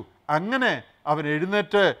ഭരിച്ചു. അങ്ങനെ അവൻ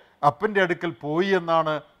എഴുന്നേറ്റ് അപ്പൻ്റെ അടുക്കൽ പോയി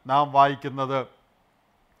എന്നാണ് നാം വായിക്കുന്നത്.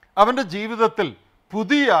 അവൻ്റെ ജീവിതത്തിൽ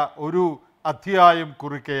പുതിയ ഒരു അധ്യായം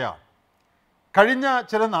കുറിക്കുകയാണ്. കഴിഞ്ഞ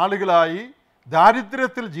ചില നാളുകളായി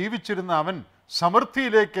ദാരിദ്ര്യത്തിൽ ജീവിച്ചിരുന്ന അവൻ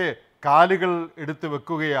സമൃദ്ധിയിലേക്ക് കാലുകൾ എടുത്തു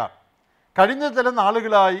വെക്കുകയാണ്. കഴിഞ്ഞ ചില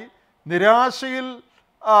നാളുകളായി നിരാശയിൽ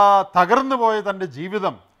തകർന്നു പോയ തൻ്റെ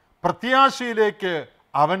ജീവിതം പ്രത്യാശയിലേക്ക്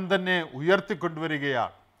അവൻ തന്നെ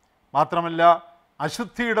ഉയർത്തിക്കൊണ്ടുവരികയാണ്. മാത്രമല്ല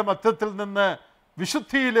അശുദ്ധിയുടെ മധ്യത്തിൽ നിന്ന്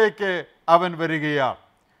വിശുദ്ധിയിലേക്ക് അവൻ വരികയാണ്.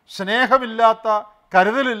 സ്നേഹമില്ലാത്ത,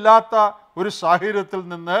 കരുതലില്ലാത്ത ഒരു സാഹചര്യത്തിൽ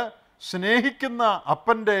നിന്ന് സ്നേഹിക്കുന്ന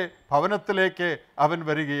അപ്പൻ്റെ ഭവനത്തിലേക്ക് അവൻ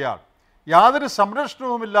വരികയാണ്. യാതൊരു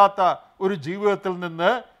സംരക്ഷണവുമില്ലാത്ത ഒരു ജീവിതത്തിൽ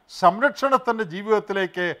നിന്ന് സംരക്ഷണത്തിൻ്റെ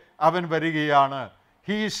ജീവിതത്തിലേക്ക് അവൻ വരികയാണ്.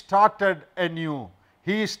 He started A new,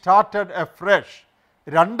 he started A fresh.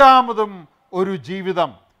 രണ്ടാമതും ഒരു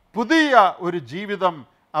ജീവിതം, പുതിയ ഒരു ജീവിതം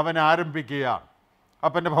അവൻ ആരംഭിക്കുകയാണ്.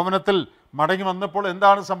 അപ്പൻ്റെ ഭവനത്തിൽ മടങ്ങി വന്നപ്പോൾ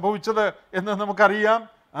എന്താണ് സംഭവിച്ചത് എന്ന് നമുക്കറിയാം.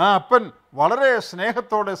 ആ അപ്പൻ വളരെ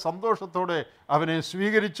സ്നേഹത്തോടെ സന്തോഷത്തോടെ അവനെ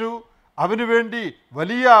സ്വീകരിച്ചു. അവന് വേണ്ടി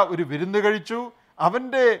വലിയ ഒരു വിരുന്ന് കഴിച്ചു.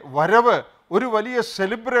 അവൻ്റെ വരവ് ഒരു വലിയ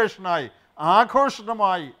സെലിബ്രേഷനായി,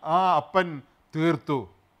 ആഘോഷണമായി ആ അപ്പൻ തീർത്തു.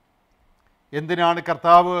 എന്തിനാണ്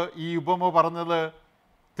കർത്താവ് ഈ ഉപമ പറഞ്ഞത്?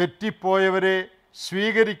 തെറ്റിപ്പോയവരെ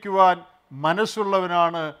സ്വീകരിക്കുവാൻ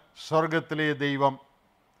മനസ്സുള്ളവനാണ് സ്വർഗത്തിലെ ദൈവം.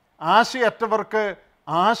 ആശയറ്റവർക്ക്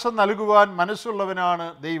ആശ നൽകുവാൻ മനസ്സുള്ളവനാണ്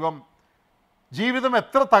ദൈവം. ജീവിതം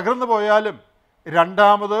എത്ര തകർന്നു പോയാലും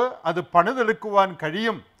രണ്ടാമത് അത് പണിതെടുക്കുവാൻ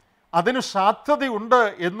കഴിയും, അതിന് സാധ്യതയുണ്ട്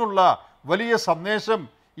എന്നുള്ള വലിയ സന്ദേശം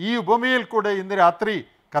ഈ ഉപമയിൽ കൂടെ ഇന്ന് രാത്രി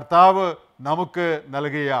കർത്താവ് നമുക്ക്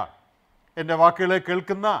നൽകുകയാണ്. എൻ്റെ വാക്കുകളെ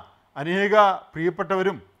കേൾക്കുന്ന അനേക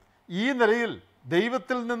പ്രിയപ്പെട്ടവരും ഈ നിലയിൽ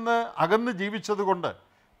ദൈവത്തിൽ നിന്ന് അകന്ന് ജീവിച്ചതുകൊണ്ട്,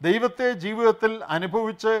 ദൈവത്തെ ജീവിതത്തിൽ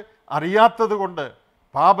അനുഭവിച്ച് അറിയാത്തതുകൊണ്ട്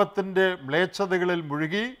പാപത്തിൻ്റെ മ്ലേച്ഛതകളിൽ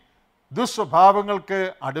മുഴുകി ദുസ്വഭാവങ്ങൾക്ക്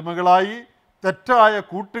അടിമകളായി, തെറ്റായ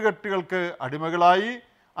കൂട്ടുകെട്ടുകൾക്ക് അടിമകളായി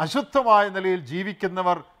അശുദ്ധമായ നിലയിൽ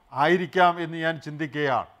ജീവിക്കുന്നവർ ആയിരിക്കാം എന്ന് ഞാൻ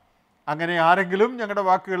ചിന്തിക്കുകയാണ്. അങ്ങനെ ആരെങ്കിലും ഞങ്ങളുടെ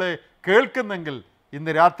വാക്കുകളെ കേൾക്കുന്നെങ്കിൽ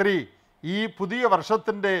ഇന്ന് രാത്രി ഈ പുതിയ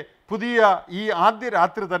വർഷത്തിൻ്റെ ഈ ആദ്യ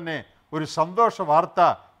രാത്രി തന്നെ ഒരു സന്തോഷ വാർത്ത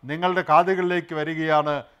നിങ്ങളുടെ കാതുകളിലേക്ക്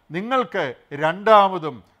വരികയാണ്. നിങ്ങൾക്ക്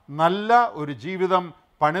രണ്ടാമതും നല്ല ഒരു ജീവിതം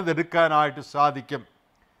പണിതെടുക്കാനായിട്ട് സാധിക്കും.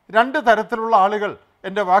 രണ്ട് തരത്തിലുള്ള ആളുകൾ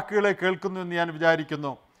എൻ്റെ വാക്കുകളെ കേൾക്കുന്നു എന്ന് ഞാൻ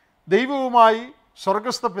വിചാരിക്കുന്നു. ദൈവവുമായി,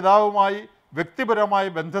 സ്വർഗസ്ഥ പിതാവുമായി വ്യക്തിപരമായ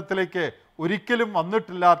ബന്ധത്തിലേക്ക് ഒരിക്കലും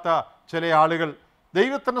വന്നിട്ടില്ലാത്ത ചില ആളുകൾ,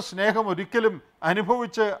 ദൈവത്തിൻ്റെ സ്നേഹം ഒരിക്കലും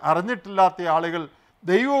അനുഭവിച്ച് അറിഞ്ഞിട്ടില്ലാത്ത ആളുകൾ,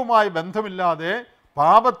 ദൈവവുമായി ബന്ധമില്ലാതെ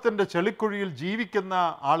പാപത്തിൻ്റെ ചെളിക്കുഴിയിൽ ജീവിക്കുന്ന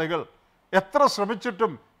ആളുകൾ, എത്ര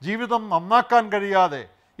ശ്രമിച്ചിട്ടും ജീവിതം നന്നാക്കാൻ കഴിയാതെ,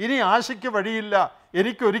 ഇനി ആശയ്ക്ക് വഴിയില്ല,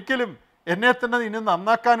 എനിക്കൊരിക്കലും എന്നെ തന്നെ ഇനി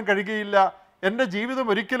നന്നാക്കാൻ കഴിയുകയില്ല, എൻ്റെ ജീവിതം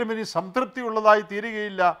ഒരിക്കലും ഇനി സംതൃപ്തിയുള്ളതായി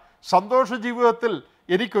തീരുകയില്ല, സന്തോഷ ജീവിതത്തിൽ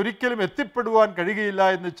എനിക്കൊരിക്കലും എത്തിപ്പെടുവാൻ കഴിയുകയില്ല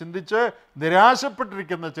എന്ന് ചിന്തിച്ച്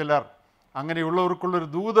നിരാശപ്പെട്ടിരിക്കുന്ന ചിലർ, അങ്ങനെയുള്ളവർക്കുള്ളൊരു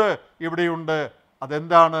ദൂത് ഇവിടെയുണ്ട്.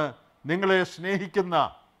 അതെന്താണ്? നിങ്ങളെ സ്നേഹിക്കുന്ന,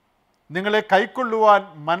 നിങ്ങളെ കൈക്കൊള്ളുവാൻ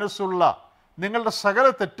മനസ്സുള്ള, നിങ്ങളുടെ സകല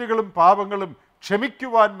തെറ്റുകളും പാപങ്ങളും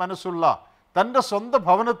ക്ഷമിക്കുവാൻ മനസ്സുള്ള, തൻ്റെ സ്വന്തം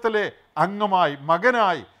ഭവനത്തിലെ അംഗമായി,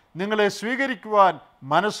 മകനായി നിങ്ങളെ സ്വീകരിക്കുവാൻ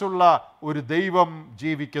മനസ്സുള്ള ഒരു ദൈവം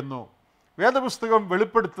ജീവിക്കുന്നു. വേദപുസ്തകം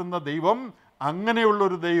വെളിപ്പെടുത്തുന്ന ദൈവം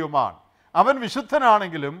അങ്ങനെയുള്ളൊരു ദൈവമാണ്. അവൻ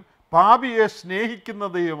വിശുദ്ധനാണെങ്കിലും പാപിയെ സ്നേഹിക്കുന്ന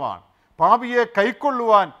ദൈവമാണ്. പാപിയെ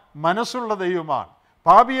കൈക്കൊള്ളുവാൻ മനസ്സുള്ള ദൈവമാണ്.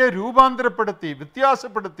 പാപിയെ രൂപാന്തരപ്പെടുത്തി,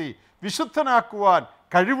 വ്യത്യാസപ്പെടുത്തി വിശുദ്ധനാക്കുവാൻ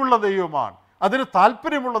കഴിവുള്ള ദൈവമാണ്. അതിന്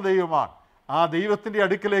താല്പര്യമുള്ള ദൈവമാണ്. ആ ദൈവത്തിൻ്റെ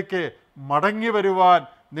അടുക്കിലേക്ക് മടങ്ങി വരുവാൻ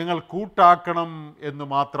നിങ്ങൾ കൂട്ടാക്കണം എന്ന്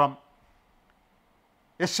മാത്രം.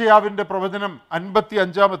 യെശയ്യാവിൻ്റെ പ്രവചനം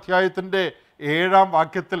 55-ാം അധ്യായത്തിൻ്റെ 7-ാം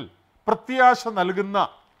വാക്യത്തിൽ പ്രത്യാശ നൽകുന്ന,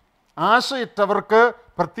 ആശയിട്ടവർക്ക്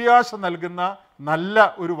പ്രത്യാശ നൽകുന്ന നല്ല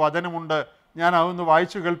ഒരു വചനമുണ്ട്. ഞാൻ അതൊന്ന്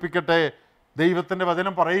വായിച്ചു കേൾപ്പിക്കട്ടെ. ദൈവത്തിൻ്റെ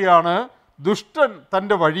വചനം പറയുകയാണ്, ദുഷ്ടൻ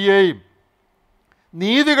തൻ്റെ വഴിയെയും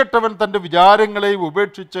നീതികെട്ടവൻ തൻ്റെ വിചാരങ്ങളെയും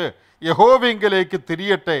ഉപേക്ഷിച്ച് യഹോവയെങ്കിലേക്ക്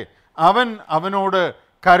തിരിയട്ടെ, അവൻ അവനോട്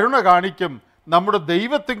കരുണ കാണിക്കും. നമ്മുടെ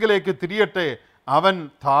ദൈവത്തെങ്കിലേക്ക് തിരിയട്ടെ, അവൻ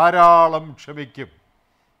ധാരാളം ക്ഷമിക്കും.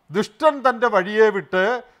 ദുഷ്ടൻ തൻ്റെ വഴിയെ വിട്ട്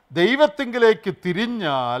ദൈവത്തെങ്കിലേക്ക്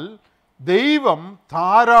തിരിഞ്ഞാൽ ദൈവം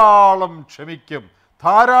ധാരാളം ക്ഷമിക്കും.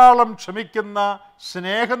 ധാരാളം ക്ഷമിക്കുന്ന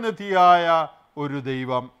സ്നേഹനിധിയായ ഒരു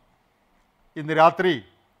ദൈവം. ഇന്ന് രാത്രി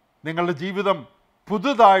നിങ്ങളുടെ ജീവിതം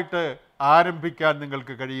പുതുതായിട്ട് ആരംഭിക്കാൻ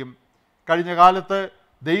നിങ്ങൾക്ക് കഴിയും. കഴിഞ്ഞ കാലത്ത്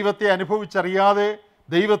ദൈവത്തെ അനുഭവിച്ചറിയാതെ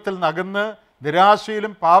ദൈവത്തിൽ നകന്ന്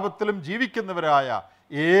നിരാശയിലും പാപത്തിലും ജീവിക്കുന്നവരായ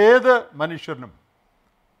ഏത് മനുഷ്യനും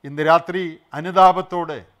ഇന്ന് രാത്രി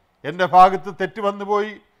അനുതാപത്തോടെ, എൻ്റെ ഭാഗത്ത് തെറ്റ്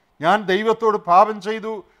വന്നുപോയി, ഞാൻ ദൈവത്തോട് പാപം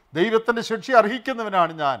ചെയ്തു, ദൈവത്തിൻ്റെ ശിക്ഷ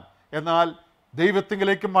അർഹിക്കുന്നവനാണ് ഞാൻ, എന്നാൽ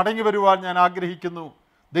ദൈവത്തിങ്കിലേക്ക് മടങ്ങി വരുവാൻ ഞാൻ ആഗ്രഹിക്കുന്നു,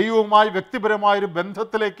 ദൈവവുമായി വ്യക്തിപരമായൊരു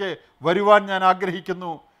ബന്ധത്തിലേക്ക് വരുവാൻ ഞാൻ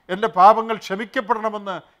ആഗ്രഹിക്കുന്നു, എൻ്റെ പാപങ്ങൾ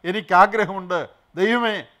ക്ഷമിക്കപ്പെടണമെന്ന് എനിക്ക് ആഗ്രഹമുണ്ട്,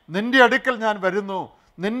 ദൈവമേ നിൻ്റെ അടുക്കൽ ഞാൻ വരുന്നു,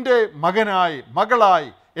 നിൻ്റെ മകനായി മകളായി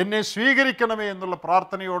എന്നെ സ്വീകരിക്കണമേ എന്നുള്ള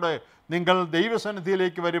പ്രാർത്ഥനയോടെ നിങ്ങൾ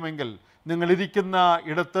ദൈവസന്നിധിയിലേക്ക് വരുമെങ്കിൽ, നിങ്ങളിരിക്കുന്ന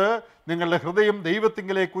ഇടത്ത് നിങ്ങളുടെ ഹൃദയം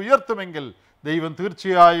ദൈവത്തിങ്കിലേക്ക് ഉയർത്തുമെങ്കിൽ ദൈവം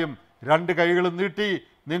തീർച്ചയായും 2 കൈകളും നീട്ടി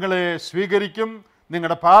നിങ്ങളെ സ്വീകരിക്കും,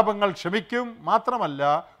 നിങ്ങളുടെ പാപങ്ങൾ ക്ഷമിക്കും. മാത്രമല്ല,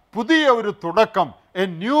 പുതിയ ഒരു തുടക്കം, എ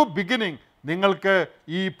ന്യൂ ബിഗിനിങ് നിങ്ങൾക്ക്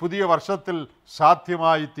ഈ പുതിയ വർഷത്തിൽ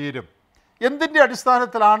സാധ്യമായി തീരും. എന്തിൻ്റെ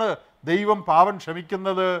അടിസ്ഥാനത്തിലാണ് ദൈവം പാപം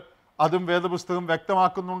ക്ഷമിക്കുന്നത്? അതും വേദപുസ്തകം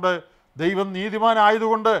വ്യക്തമാക്കുന്നുണ്ട്. ദൈവം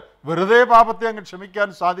നീതിമാനായതുകൊണ്ട് വെറുതെ പാപത്തെ അങ്ങ് ക്ഷമിക്കാൻ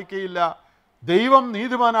സാധിക്കുകയില്ല. ദൈവം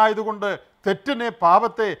നീതിമാനായതുകൊണ്ട് തെറ്റിനെ,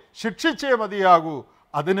 പാപത്തെ ശിക്ഷിച്ചേ മതിയാകൂ.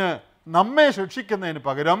 അതിന് നമ്മെ ശിക്ഷിക്കുന്നതിന്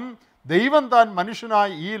പകരം ദൈവം താൻ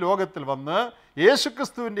മനുഷ്യനായി ഈ ലോകത്തിൽ വന്ന്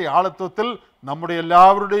യേശുക്രിസ്തുവിൻ്റെ ആളത്വത്തിൽ നമ്മുടെ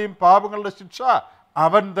എല്ലാവരുടെയും പാപങ്ങളുടെ ശിക്ഷ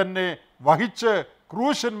അവൻ തന്നെ വഹിച്ച്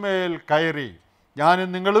ക്രൂശന്മേൽ കയറി.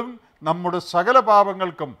 ഞാനും നിങ്ങളും നമ്മുടെ സകല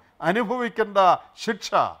പാപങ്ങൾക്കും അനുഭവിക്കേണ്ട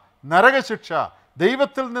ശിക്ഷ, നരകശിക്ഷ,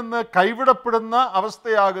 ദൈവത്തിൽ നിന്ന് കൈവിടപ്പെടുന്ന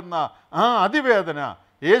അവസ്ഥയാകുന്ന ആ അതിവേദന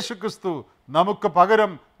യേശുക്രിസ്തു നമുക്ക്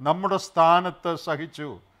പകരം നമ്മുടെ സ്ഥാനത്ത് സഹിച്ചു.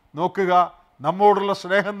 നോക്കുക, നമ്മോടുള്ള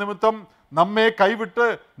സ്നേഹനിമിത്തം നമ്മെ കൈവിട്ട്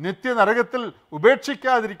നിത്യനരകത്തിൽ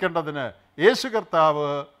ഉപേക്ഷിക്കാതിരിക്കേണ്ടതിന് യേശു കർത്താവ്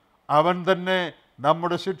അവൻ തന്നെ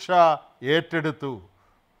നമ്മുടെ ശിക്ഷ ഏറ്റെടുത്തു.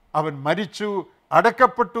 അവൻ മരിച്ചു,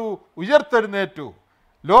 അടക്കപ്പെട്ടു, ഉയർത്തെഴുന്നേറ്റു,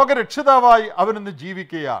 ലോകരക്ഷിതാവായി അവനിന്ന്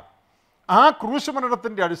ജീവിക്കുകയാണ്. ആ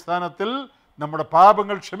ക്രൂശുമരണത്തിൻ്റെ അടിസ്ഥാനത്തിൽ നമ്മുടെ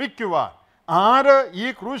പാപങ്ങൾ ക്ഷമിക്കുവാൻ ആര് ഈ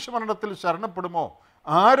ക്രൂശുമരണത്തിൽ ശരണപ്പെടുമോ,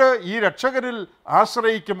 ആര് ഈ രക്ഷകരിൽ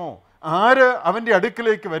ആശ്രയിക്കുമോ, ആര് അവൻ്റെ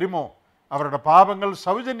അടുക്കിലേക്ക് വരുമോ, അവരുടെ പാപങ്ങൾ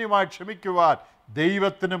സൗജന്യമായി ക്ഷമിക്കുവാൻ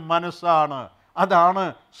ദൈവത്തിന് മനസ്സാണ്. അതാണ്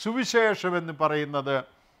സുവിശേഷമെന്ന് പറയുന്നത്.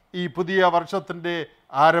 ഈ പുതിയ വർഷത്തിൻ്റെ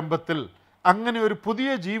ആരംഭത്തിൽ അങ്ങനെ ഒരു പുതിയ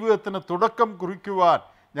ജീവിതത്തിന് തുടക്കം കുറിക്കുവാൻ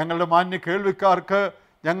ഞങ്ങളുടെ മാന്യ കേൾവിക്കാർക്ക്,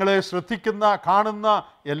 ഞങ്ങളെ ശ്രദ്ധിക്കുന്ന കാണുന്ന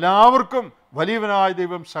എല്ലാവർക്കും വലിയവനായ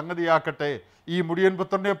ദൈവം സംഗതിയാക്കട്ടെ. ഈ മുടിയൻ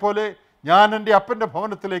പുത്രനെ പോലെ ഞാൻ എൻ്റെ അപ്പൻ്റെ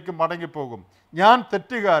ഭവനത്തിലേക്ക് മടങ്ങിപ്പോകും. ഞാൻ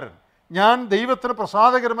തെറ്റുകാരൻ, ഞാൻ ദൈവത്തിന്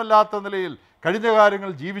പ്രസാദകരമല്ലാത്ത നിലയിൽ കഴിഞ്ഞ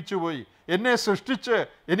കാര്യങ്ങൾ ജീവിച്ചുപോയി. എന്നെ സൃഷ്ടിച്ച്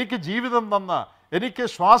എനിക്ക് ജീവിതം തന്ന, എനിക്ക്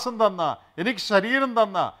ശ്വാസം തന്ന, എനിക്ക് ശരീരം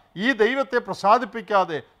തന്ന ഈ ദൈവത്തെ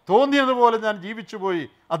പ്രസാദിപ്പിക്കാതെ തോന്നിയതുപോലെ ഞാൻ ജീവിച്ചുപോയി.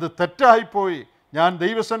 അത് തെറ്റായിപ്പോയി. ഞാൻ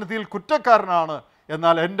ദൈവസന്നിധിയിൽ കുറ്റക്കാരനാണ്.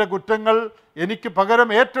 എന്നാൽ എൻ്റെ കുറ്റങ്ങൾ എനിക്ക് പകരം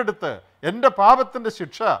ഏറ്റെടുത്ത് എൻ്റെ പാപത്തിൻ്റെ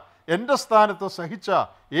ശിക്ഷ എൻ്റെ സ്ഥാനത്ത് സഹിച്ച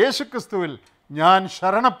യേശുക്രിസ്തുവിൽ ഞാൻ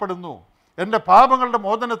ശരണപ്പെടുന്നു. എൻ്റെ പാപങ്ങളുടെ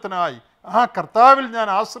മോചനത്തിനായി ആ കർത്താവിൽ ഞാൻ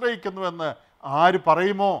ആശ്രയിക്കുന്നുവെന്ന് ആര്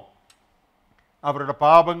പറയുമോ അവരുടെ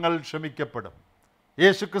പാപങ്ങൾ ക്ഷമിക്കപ്പെടും.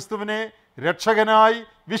 യേശുക്രിസ്തുവിനെ രക്ഷകനായി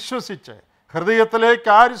വിശ്വസിച്ച് ഹൃദയത്തിലേക്ക്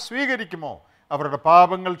ആര് സ്വീകരിക്കുമോ അവരുടെ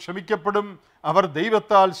പാപങ്ങൾ ക്ഷമിക്കപ്പെടും. അവർ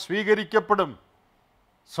ദൈവത്താൽ സ്വീകരിക്കപ്പെടും.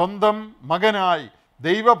 സ്വന്തം മകനായി,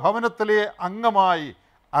 ദൈവഭവനത്തിലെ അംഗമായി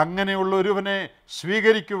അങ്ങനെയുള്ള ഒരുവനെ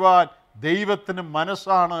സ്വീകരിക്കുവാൻ ദൈവത്തിന്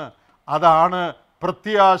മനസ്സാണ്. അതാണ്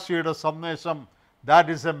പ്രത്യാശയുടെ സന്ദേശം.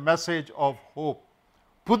 That is A message of hope.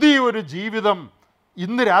 പുതിയൊരു ജീവിതം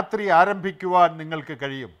ഇന്ന് രാത്രി ആരംഭിക്കുവാൻ നിങ്ങൾക്ക്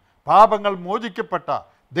കഴിയും. പാപങ്ങൾ മോചിക്കപ്പെട്ട,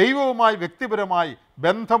 ദൈവവുമായി വ്യക്തിപരമായി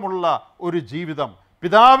ബന്ധമുള്ള ഒരു ജീവിതം,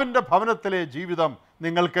 പിതാവിൻ്റെ ഭവനത്തിലെ ജീവിതം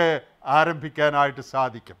നിങ്ങൾക്ക് ആരംഭിക്കാനായിട്ട്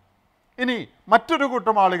സാധിക്കും. ഇനി മറ്റൊരു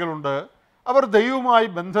കൂട്ടം ആളുകളുണ്ട്. അവർ ദൈവവുമായി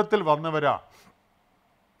ബന്ധത്തിൽ വന്നവരാണ്,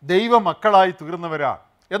 ദൈവമക്കളായി തീർന്നവരാണ്.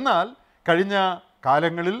 എന്നാൽ കഴിഞ്ഞ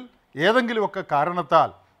കാലങ്ങളിൽ ഏതെങ്കിലുമൊക്കെ കാരണത്താൽ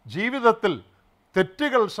ജീവിതത്തിൽ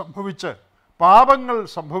തെറ്റുകൾ സംഭവിച്ച്, പാപങ്ങൾ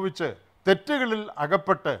സംഭവിച്ച്, തെറ്റുകളിൽ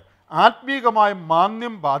അകപ്പെട്ട്, ആത്മീകമായ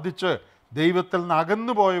മാന്ദ്യം ബാധിച്ച് ദൈവത്തിൽ നിന്ന്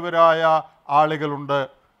അകന്നുപോയവരായ ആളുകളുണ്ട്.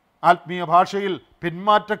 ആത്മീയ ഭാഷയിൽ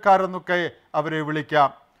പിന്മാറ്റക്കാരെന്നൊക്കെ അവരെ വിളിക്കാം.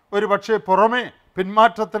 ഒരു പക്ഷേ പുറമേ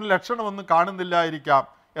പിന്മാറ്റത്തിന് ലക്ഷണമൊന്നും കാണുന്നില്ലായിരിക്കാം.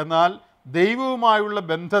 എന്നാൽ ദൈവവുമായുള്ള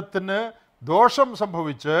ബന്ധത്തിന് ദോഷം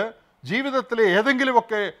സംഭവിച്ച് ജീവിതത്തിലെ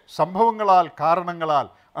ഏതെങ്കിലുമൊക്കെ സംഭവങ്ങളാൽ, കാരണങ്ങളാൽ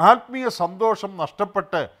ആത്മീയ സന്തോഷം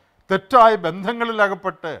നഷ്ടപ്പെട്ട് തെറ്റായ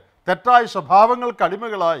ബന്ധങ്ങളിലകപ്പെട്ട് തെറ്റായ സ്വഭാവങ്ങൾക്ക്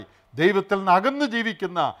അടിമകളായി ദൈവത്തിൽ നിന്ന് അകന്നു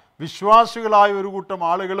ജീവിക്കുന്ന വിശ്വാസികളായ ഒരു കൂട്ടം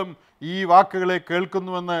ആളുകളും ഈ വാക്കുകളെ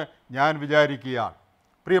കേൾക്കുന്നുവെന്ന് ഞാൻ വിചാരിക്കുകയാണ്.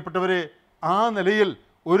 പ്രിയപ്പെട്ടവരെ, ആ നിലയിൽ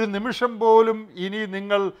ഒരു നിമിഷം പോലും ഇനി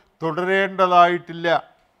നിങ്ങൾ തുടരേണ്ടതായിട്ടില്ല.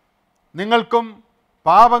 നിങ്ങൾക്കും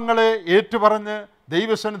പാപങ്ങളെ ഏറ്റുപറഞ്ഞ്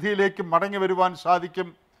ദൈവസന്നിധിയിലേക്ക് മടങ്ങി വരുവാൻ സാധിക്കും.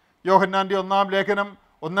 യോഹന്നാൻ്റെ 1-ാം ലേഖനം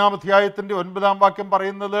 1-ാം അധ്യായത്തിൻ്റെ 9-ാം വാക്യം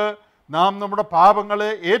പറയുന്നത്, നാം നമ്മുടെ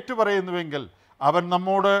പാപങ്ങളെ ഏറ്റുപറയുന്നുവെങ്കിൽ അവൻ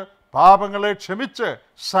നമ്മോട് പാപങ്ങളെ ക്ഷമിച്ച്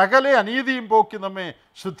സകല അനീതിയും പോക്കി നമ്മെ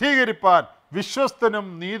ശുദ്ധീകരിപ്പാൻ വിശ്വസ്തനും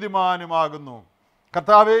നീതിമാനുമാകുന്നു.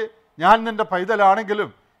 കർത്താവേ, ഞാൻ നിൻ്റെ പൈതലാണെങ്കിലും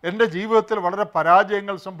എൻ്റെ ജീവിതത്തിൽ വളരെ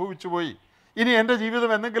പരാജയങ്ങൾ സംഭവിച്ചു പോയി. ഇനി എൻ്റെ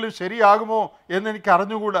ജീവിതം എന്തെങ്കിലും ശരിയാകുമോ എന്നെനിക്ക്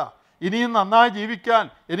അറിഞ്ഞുകൂടാ. ഇനിയും നന്നായി ജീവിക്കാൻ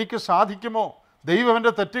എനിക്ക് സാധിക്കുമോ? ദൈവം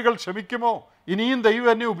എൻ്റെ തെറ്റുകൾ ക്ഷമിക്കുമോ? ഇനിയും ദൈവം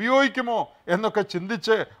എന്നെ ഉപയോഗിക്കുമോ എന്നൊക്കെ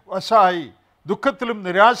ചിന്തിച്ച് വശായി ദുഃഖത്തിലും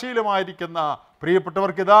നിരാശയിലുമായിരിക്കുന്ന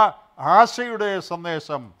പ്രിയപ്പെട്ടവർക്കിതാ ആശയുടെ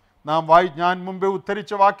സന്ദേശം. ഞാൻ മുമ്പേ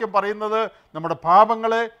ഉദ്ധരിച്ച വാക്യം പറയുന്നത്, നമ്മുടെ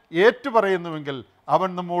പാപങ്ങളെ ഏറ്റുപറയുന്നുവെങ്കിൽ അവൻ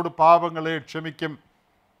നമ്മോട് പാപങ്ങളെ ക്ഷമിക്കും.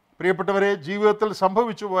 പ്രിയപ്പെട്ടവരെ, ജീവിതത്തിൽ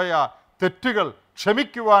സംഭവിച്ചു പോയ തെറ്റുകൾ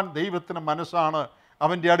ക്ഷമിക്കുവാൻ ദൈവത്തിന് മനസ്സാണ്.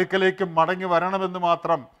 അവൻ്റെ അടുക്കലേക്ക് മടങ്ങി വരണമെന്ന്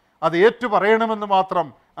മാത്രം, അത് ഏറ്റുപറയണമെന്ന് മാത്രം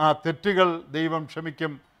ആ തെറ്റുകൾ ദൈവം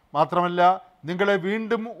ക്ഷമിക്കും. മാത്രമല്ല, നിങ്ങളെ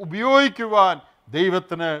വീണ്ടും ഉപയോഗിക്കുവാൻ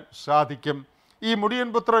ദൈവത്തിന് സാധിക്കും. ഈ മുടിയൻ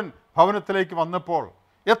പുത്രൻ ഭവനത്തിലേക്ക് വന്നപ്പോൾ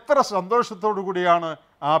എത്ര സന്തോഷത്തോടു കൂടിയാണ്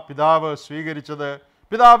ആ പിതാവ് സ്വീകരിച്ചത്.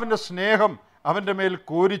 പിതാവിൻ്റെ സ്നേഹം അവൻ്റെ മേൽ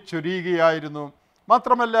കോരിച്ചൊരിയുകയായിരുന്നു.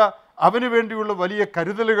 മാത്രമല്ല, അവന് വേണ്ടിയുള്ള വലിയ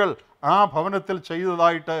കരുതലുകൾ ആ ഭവനത്തിൽ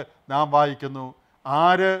ചെയ്തതായിട്ട് നാം വായിക്കുന്നു.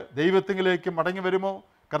 ആര് ദൈവത്തിലേക്ക് മടങ്ങി വരുമോ,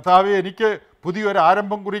 കർത്താവെ എനിക്ക് പുതിയൊരു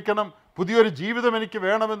ആരംഭം കുറിക്കണം, പുതിയൊരു ജീവിതം എനിക്ക്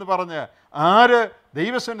വേണമെന്ന് പറഞ്ഞ് ആര്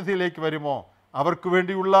ദൈവസന്നിധിയിലേക്ക് വരുമോ അവർക്ക്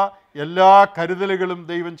വേണ്ടിയുള്ള എല്ലാ കരുതലുകളും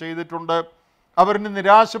ദൈവം ചെയ്തിട്ടുണ്ട്. അവരിന്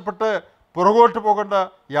നിരാശപ്പെട്ട് പുറകോട്ട് പോകേണ്ട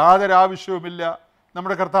യാതൊരു ആവശ്യവുമില്ല.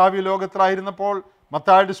 നമ്മുടെ കർത്താവ് ഈ ലോകത്തിലായിരുന്നപ്പോൾ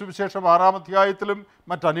മത്തായിയുടെ സുവിശേഷം 6-ാം അധ്യായത്തിലും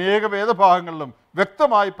മറ്റനേക വേദഭാഗങ്ങളിലും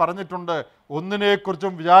വ്യക്തമായി പറഞ്ഞിട്ടുണ്ട്,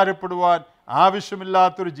 ഒന്നിനെക്കുറിച്ചും വിചാരപ്പെടുവാൻ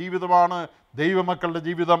ആവശ്യമില്ലാത്തൊരു ജീവിതമാണ് ദൈവമക്കളുടെ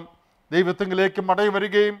ജീവിതം. ദൈവത്തിലേക്ക് മടങ്ങി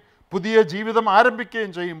വരികയും പുതിയ ജീവിതം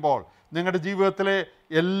ആരംഭിക്കുകയും ചെയ്യുമ്പോൾ നിങ്ങളുടെ ജീവിതത്തിലെ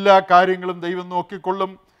എല്ലാ കാര്യങ്ങളും ദൈവം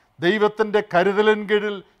നോക്കിക്കൊള്ളും. ദൈവത്തിൻ്റെ കരുതലിൻ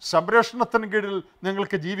കീഴിൽ, സംരക്ഷണത്തിന് കീഴിൽ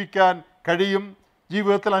നിങ്ങൾക്ക് ജീവിക്കാൻ കഴിയും.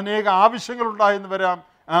 ജീവിതത്തിൽ അനേക ആവശ്യങ്ങളുണ്ടായെന്ന് വരാം.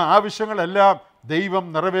 ആ ആവശ്യങ്ങളെല്ലാം ദൈവം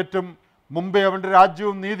നിറവേറ്റും. മുമ്പേ അവൻ്റെ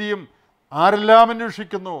രാജ്യവും നീതിയും ആരെല്ലാം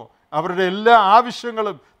അന്വേഷിക്കുന്നു അവരുടെ എല്ലാ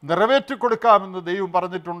ആവശ്യങ്ങളും നിറവേറ്റിക്കൊടുക്കാമെന്ന് ദൈവം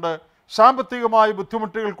പറഞ്ഞിട്ടുണ്ട്. സാമ്പത്തികമായ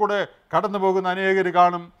ബുദ്ധിമുട്ടുകൾ കൂടെ കടന്നു പോകുന്ന അനേകർ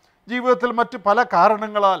കാണും. ജീവിതത്തിൽ മറ്റ് പല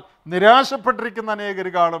കാരണങ്ങളാൽ നിരാശപ്പെട്ടിരിക്കുന്ന അനേകർ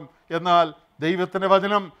കാണും. എന്നാൽ ദൈവത്തിൻ്റെ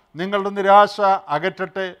വചനം നിങ്ങളുടെ നിരാശ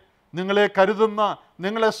അകറ്റട്ടെ. നിങ്ങളെ കരുതുന്ന,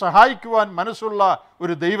 നിങ്ങളെ സഹായിക്കുവാൻ മനസ്സുള്ള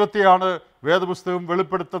ഒരു ദൈവത്തെയാണ് വേദപുസ്തകം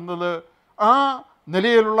വെളിപ്പെടുത്തുന്നത്. ആ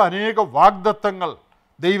നിലയിലുള്ള അനേക വാഗ്ദത്തങ്ങൾ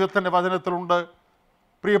ദൈവത്തിൻ്റെ വചനത്തിലുണ്ട്.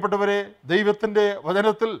 പ്രിയപ്പെട്ടവരെ, ദൈവത്തിൻ്റെ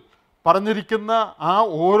വചനത്തിൽ പറഞ്ഞിരിക്കുന്ന ആ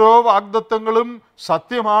ഓരോ വാഗ്ദത്തങ്ങളും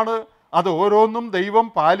സത്യമാണ്. അത് ഓരോന്നും ദൈവം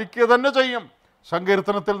പാലിക്കുക തന്നെ ചെയ്യും.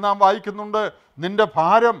 സങ്കീർത്തനത്തിൽ നാം വായിക്കുന്നുണ്ട്, നിന്റെ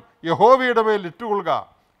ഭാരം യഹോവയുടെ മേൽ ഇട്ടുകൊള്ളുക,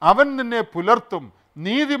 അവൻ നിന്നെ പുലർത്തും,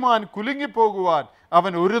 നീതിമാൻ കുലുങ്ങിപ്പോകുവാൻ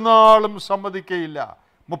അവൻ ഒരു നാളും സമ്മതിക്കയില്ല.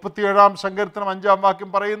 37-ാം സങ്കീർത്തനം 5-ാം വാക്യം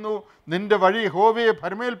പറയുന്നു, നിന്റെ വഴി യഹോവയെ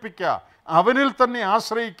ഭരമേൽപ്പിക്കുക, അവനിൽ തന്നെ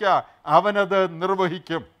ആശ്രയിക്കുക, അവനത്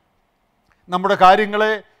നിർവഹിക്കും. നമ്മുടെ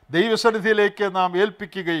കാര്യങ്ങളെ ദൈവസന്നിധിയിലേക്ക് നാം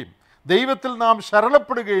ഏൽപ്പിക്കുകയും ദൈവത്തിൽ നാം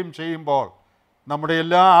ശരണപ്പെടുകയും ചെയ്യുമ്പോൾ നമ്മുടെ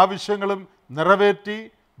എല്ലാ ആവശ്യങ്ങളും നിറവേറ്റി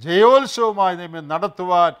ജയോത്സവമായി നമ്മെ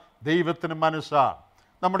നടത്തുവാൻ ദൈവത്തിന് മനസ്സാണ്.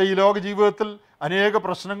 നമ്മുടെ ഈ ലോക ജീവിതത്തിൽ അനേക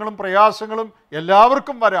പ്രശ്നങ്ങളും പ്രയാസങ്ങളും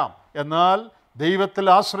എല്ലാവർക്കും വരാം. എന്നാൽ ദൈവത്തിൽ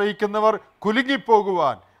ആശ്രയിക്കുന്നവർ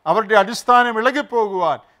കുലുങ്ങിപ്പോകുവാൻ, അവരുടെ അടിസ്ഥാനം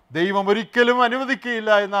ഇളകിപ്പോകുവാൻ ദൈവം ഒരിക്കലും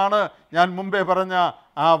അനുവദിക്കുകയില്ല എന്നാണ് ഞാൻ മുമ്പേ പറഞ്ഞ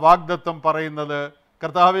ആ വാഗ്ദത്തം പറയുന്നത്.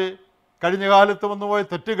 കർത്താവേ, കഴിഞ്ഞ കാലത്ത് വന്നുപോയ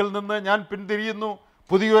തെറ്റുകളിൽ നിന്ന് ഞാൻ പിന്തിരിയുന്നു.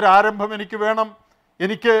 പുതിയൊരു ആരംഭം എനിക്ക് വേണം.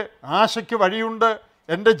 എനിക്ക് ആശയ്ക്ക് വഴിയുണ്ട്.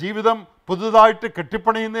 എൻ്റെ ജീവിതം പുതുതായിട്ട്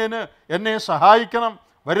കെട്ടിപ്പണിയുന്നതിന് എന്നെ സഹായിക്കണം.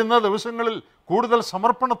 വരുന്ന ദിവസങ്ങളിൽ കൂടുതൽ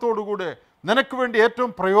സമർപ്പണത്തോടുകൂടെ നിനക്ക് വേണ്ടി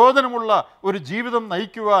ഏറ്റവും പ്രയോജനമുള്ള ഒരു ജീവിതം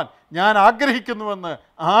നയിക്കുവാൻ ഞാൻ ആഗ്രഹിക്കുന്നുവെന്ന്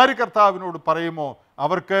ആര് കർത്താവിനോട് പറയുമോ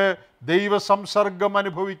അവർക്ക് ദൈവ സംസർഗം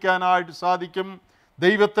അനുഭവിക്കാനായിട്ട് സാധിക്കും.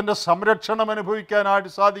 ദൈവത്തിൻ്റെ സംരക്ഷണം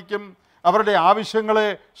അനുഭവിക്കാനായിട്ട് സാധിക്കും. അവരുടെ ആവശ്യങ്ങളെ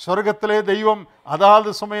സ്വർഗത്തിലെ ദൈവം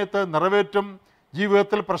അതാത് സമയത്ത് നിറവേറ്റും.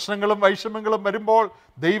 ജീവിതത്തിൽ പ്രശ്നങ്ങളും വൈഷമ്യങ്ങളും വരുമ്പോൾ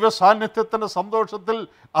ദൈവ സാന്നിധ്യത്തിൻ്റെ സന്തോഷത്തിൽ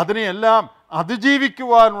അതിനെയെല്ലാം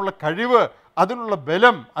അതിജീവിക്കുവാനുള്ള കഴിവ്, അതിനുള്ള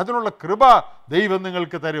ബലം, അതിനുള്ള കൃപ ദൈവം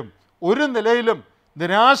നിങ്ങൾക്ക് തരും. ഒരു നിലയിലും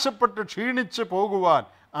നിരാശപ്പെട്ട് ക്ഷീണിച്ച് പോകുവാൻ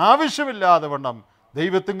ആവശ്യമില്ലാതെ വണ്ണം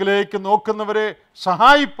ദൈവത്തിങ്കിലേക്ക് നോക്കുന്നവരെ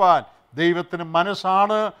സഹായിപ്പാൻ ദൈവത്തിന്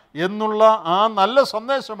മനസ്സാണ് എന്നുള്ള ആ നല്ല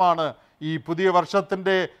സന്ദേശമാണ് ഈ പുതിയ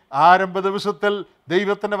വർഷത്തിൻ്റെ ആരംഭ ദിവസത്തിൽ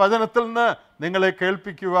ദൈവത്തിൻ്റെ വചനത്തിൽ നിന്ന് നിങ്ങളെ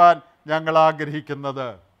കേൾപ്പിക്കുവാൻ ഞങ്ങൾ ആഗ്രഹിക്കുന്നത്.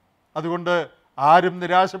 അതുകൊണ്ട് ആരും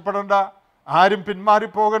നിരാശപ്പെടേണ്ട, ആരും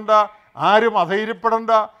പിന്മാറിപ്പോകണ്ട, ആരും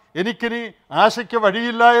അധൈര്യപ്പെടേണ്ട, എനിക്കിനി ആശയ്ക്ക്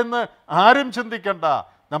വഴിയില്ല എന്ന് ആരും ചിന്തിക്കണ്ട.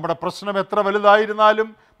 നമ്മുടെ പ്രശ്നം എത്ര വലുതായിരുന്നാലും,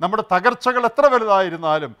 നമ്മുടെ തകർച്ചകൾ എത്ര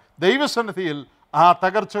വലുതായിരുന്നാലും ദൈവസന്നിധിയിൽ ആ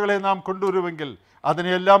തകർച്ചകളെ നാം കൊണ്ടുവരുമെങ്കിൽ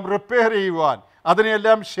അതിനെയെല്ലാം റിപ്പയർ ചെയ്യുവാൻ,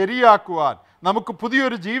 അതിനെയെല്ലാം ശരിയാക്കുവാൻ, നമുക്ക്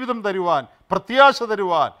പുതിയൊരു ജീവിതം തരുവാൻ, പ്രത്യാശ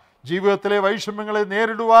തരുവാൻ, ജീവിതത്തിലെ വൈഷമ്യങ്ങളെ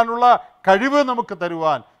നേരിടുവാനുള്ള കഴിവ് നമുക്ക്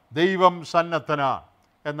തരുവാൻ ദൈവം സന്നദ്ധനാണ്.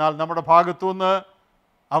 എന്നാൽ നമ്മുടെ ഭാഗത്തുനിന്ന്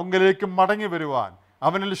അവനിലേക്ക് മടങ്ങി വരുവാൻ,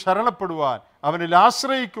 അവനിൽ ശരണപ്പെടുവാൻ, അവനിൽ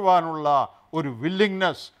ആശ്രയിക്കുവാനുള്ള ഒരു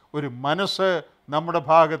വില്ലിങ്നെസ്, ഒരു മനസ്സ് നമ്മുടെ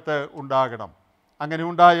ഭാഗത്ത് ഉണ്ടാകണം. അങ്ങനെ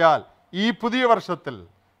ഉണ്ടായാൽ ഈ പുതിയ വർഷത്തിൽ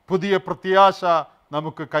പുതിയ പ്രത്യാശ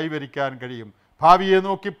നമുക്ക് കൈവരിക്കാൻ കഴിയും. ഭാവിയെ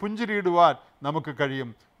നോക്കി പുഞ്ചിരിയിടുവാൻ നമുക്ക് കഴിയും.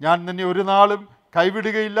 ഞാൻ നിന്നെ ഒരു നാളും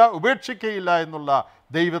കൈവിടുകയില്ല, ഉപേക്ഷിക്കുകയില്ല എന്നുള്ള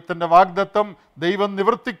ദൈവത്തിൻ്റെ വാഗ്ദത്തം ദൈവം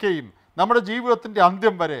നിവർത്തിക്കുകയും നമ്മുടെ ജീവിതത്തിൻ്റെ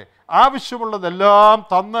അന്ത്യം വരെ ആവശ്യമുള്ളതെല്ലാം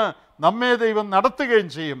തന്ന് നമ്മെ ദൈവം നടത്തുകയും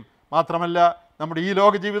ചെയ്യും. മാത്രമല്ല, നമ്മുടെ ഈ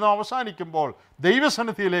ലോക ജീവിതം അവസാനിക്കുമ്പോൾ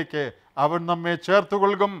ദൈവസന്നിധിയിലേക്ക് അവൻ നമ്മെ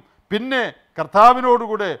ചേർത്തുകൊള്ളും. പിന്നെ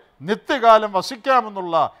കർത്താവിനോടുകൂടെ നിത്യകാലം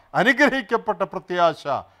വസിക്കാമെന്നുള്ള അനുഗ്രഹിക്കപ്പെട്ട പ്രത്യാശ,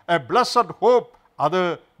 എ ബ്ലെസ്സഡ് ഹോപ്പ്, അത്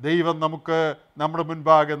ദൈവം നമുക്ക് നമ്മുടെ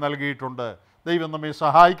മുൻപാകെ നൽകിയിട്ടുണ്ട്. ദൈവം നമ്മെ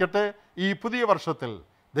സഹായിക്കട്ടെ. ഈ പുതിയ വർഷത്തിൽ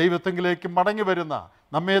ദൈവത്തെങ്കിലേക്ക് മടങ്ങി വരുന്ന,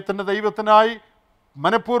 നമ്മെ തന്നെ ദൈവത്തിനായി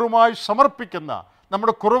മനഃപൂർവ്വമായി സമർപ്പിക്കുന്ന,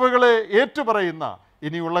 നമ്മുടെ കുറവുകളെ ഏറ്റുപറയുന്ന,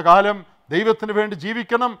 ഇനിയുള്ള കാലം ദൈവത്തിന് വേണ്ടി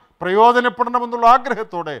ജീവിക്കണം, പ്രയോജനപ്പെടണമെന്നുള്ള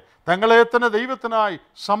ആഗ്രഹത്തോടെ തങ്ങളെ തന്നെ ദൈവത്തിനായി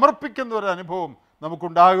സമർപ്പിക്കുന്ന ഒരു അനുഭവം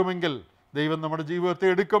നമുക്കുണ്ടാകുമെങ്കിൽ ദൈവം നമ്മുടെ ജീവിതത്തെ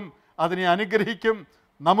എടുക്കും, അതിനെ അനുഗ്രഹിക്കും.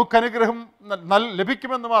 നമുക്കനുഗ്രഹം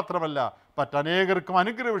ലഭിക്കുമെന്ന് മാത്രമല്ല, മറ്റനേകർക്കും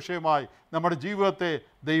അനുഗ്രഹ വിഷയമായി നമ്മുടെ ജീവിതത്തെ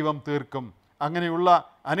ദൈവം തീർക്കും. അങ്ങനെയുള്ള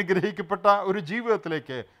അനുഗ്രഹിക്കപ്പെട്ട ഒരു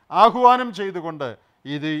ജീവിതത്തിലേക്ക് ആഹ്വാനം ചെയ്തുകൊണ്ട്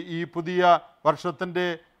ഈ പുതിയ വർഷത്തിൻ്റെ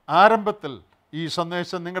ആരംഭത്തിൽ ഈ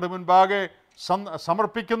സന്ദേശം നിങ്ങളുടെ മുൻപാകെ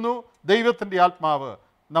സമർപ്പിക്കുന്നു. ദൈവത്തിൻ്റെ ആത്മാവ്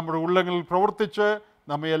നമ്മുടെ ഉള്ളങ്ങളിൽ പ്രവർത്തിച്ച്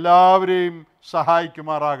നമ്മെ എല്ലാവരെയും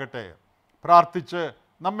സഹായിക്കുമാറാകട്ടെ. പ്രാർത്ഥിച്ച്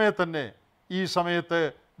നമ്മെ തന്നെ ഈ സമയത്ത്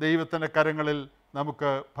ദൈവത്തിൻ്റെ കരങ്ങളിൽ നമുക്ക്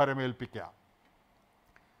ഫലമേൽപ്പിക്കാം.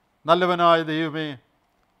 നല്ലവനായ ദൈവമേ,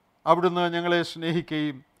 അവിടുന്ന് ഞങ്ങളെ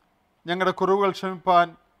സ്നേഹിക്കുകയും ഞങ്ങളുടെ കുറവുകൾ ക്ഷമിപ്പാൻ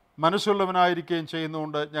മനസ്സുള്ളവനായിരിക്കുകയും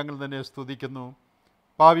ചെയ്യുന്നതുകൊണ്ട് ഞങ്ങൾ നിന്നെ സ്തുതിക്കുന്നു.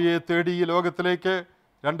 പാവിയെ തേടി ഈ ലോകത്തിലേക്ക്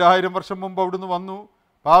 2000 വർഷം മുമ്പ് അവിടുന്ന് വന്നു.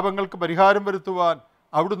 പാപങ്ങൾക്ക് പരിഹാരം വരുത്തുവാൻ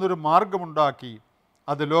അവിടുന്ന് ഒരു മാർഗമുണ്ടാക്കി.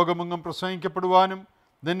 അത് ലോകമെങ്ങും പ്രസംഗിക്കപ്പെടുവാനും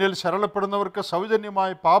നിന്നിൽ ശരണപ്പെടുന്നവർക്ക്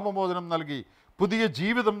സൗജന്യമായി പാപമോചനം നൽകി പുതിയ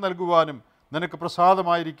ജീവിതം നൽകുവാനും നിനക്ക്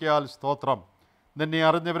പ്രസാദമായിരിക്കാൽ സ്തോത്രം. നിന്നെ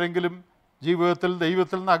അറിഞ്ഞവരെങ്കിലും ജീവിതത്തിൽ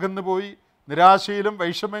ദൈവത്തിൽ നിന്ന് അകന്നുപോയി നിരാശയിലും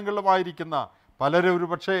വൈഷമ്യങ്ങളിലുമായിരിക്കുന്ന പലരും ഒരു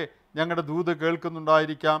പക്ഷേ ഞങ്ങളുടെ ദൂത്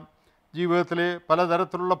കേൾക്കുന്നുണ്ടായിരിക്കാം. ജീവിതത്തിലെ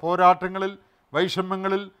പലതരത്തിലുള്ള പോരാട്ടങ്ങളിൽ,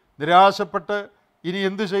 വൈഷമ്യങ്ങളിൽ നിരാശപ്പെട്ട് ഇനി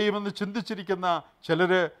എന്തു ചെയ്യുമെന്ന് ചിന്തിച്ചിരിക്കുന്ന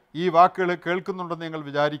ചിലർ ഈ വാക്കുകൾ കേൾക്കുന്നുണ്ടെന്ന് ഞങ്ങൾ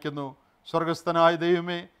വിചാരിക്കുന്നു. സ്വർഗസ്ഥനായ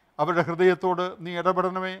ദൈവമേ, അവരുടെ ഹൃദയത്തോട് നീ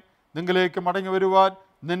ഇടപെടണമേ. നിങ്ങളിലേക്ക് മടങ്ങി വരുവാൻ,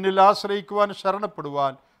 നിന്നിൽ ആശ്രയിക്കുവാൻ,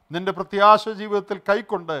 ശരണപ്പെടുവാൻ, നിൻ്റെ പ്രത്യാശ ജീവിതത്തിൽ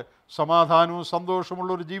കൈക്കൊണ്ട് സമാധാനവും സന്തോഷമുള്ള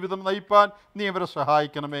ഒരു ജീവിതം നയിപ്പാൻ നീ അവരെ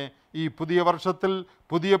സഹായിക്കണമേ. ഈ പുതിയ വർഷത്തിൽ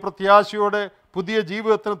പുതിയ പ്രത്യാശയോടെ പുതിയ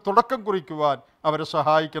ജീവിതത്തിന് തുടക്കം കുറിക്കുവാൻ അവരെ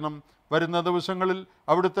സഹായിക്കണം. വരുന്ന ദിവസങ്ങളിൽ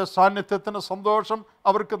അവിടുത്തെ സാന്നിധ്യത്തിന് സന്തോഷം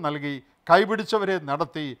അവർക്ക് നൽകി കൈപിടിച്ചവരെ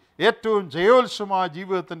നടത്തി ഏറ്റവും ജയോത്സവമായ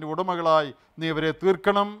ജീവിതത്തിൻ്റെ ഉടമകളായി നീ അവരെ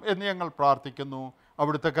തീർക്കണം എന്ന് ഞങ്ങൾ പ്രാർത്ഥിക്കുന്നു.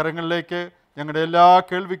 അവിടുത്തെ കരങ്ങളിലേക്ക് ഞങ്ങളുടെ എല്ലാ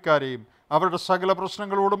കേൾവിക്കാരെയും അവരുടെ സകല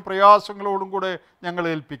പ്രശ്നങ്ങളോടും പ്രയാസങ്ങളോടും കൂടെ ഞങ്ങൾ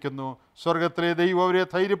ഏൽപ്പിക്കുന്നു. സ്വർഗത്തിലെ ദൈവം അവരെ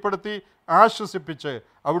ധൈര്യപ്പെടുത്തി ആശ്വസിപ്പിച്ച്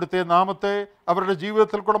അവിടുത്തെ നാമത്തെ അവരുടെ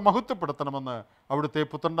ജീവിതത്തിൽ കൂടെ മഹത്വപ്പെടുത്തണമെന്ന് അവിടുത്തെ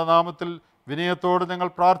പുത്രൻ്റെ നാമത്തിൽ വിനയത്തോട് ഞങ്ങൾ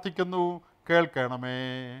പ്രാർത്ഥിക്കുന്നു. കേൾക്കണമേ.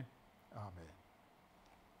 ആമേൻ.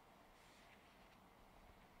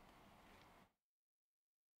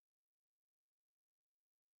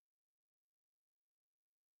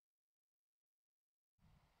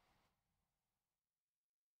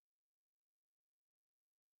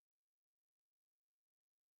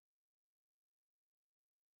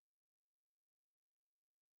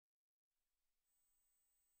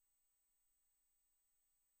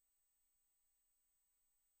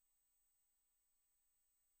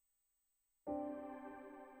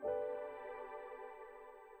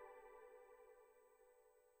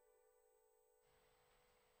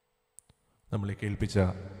 നമ്മളെ കേൾപ്പിച്ച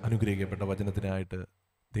അനുഗ്രഹിക്കപ്പെട്ട വചനത്തിനായിട്ട്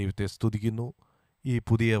ദൈവത്തെ സ്തുതിക്കുന്നു. ഈ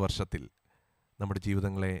പുതിയ വർഷത്തിൽ നമ്മുടെ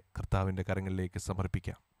ജീവിതങ്ങളെ കർത്താവിൻ്റെ കരങ്ങളിലേക്ക്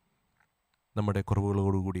സമർപ്പിക്കാം. നമ്മുടെ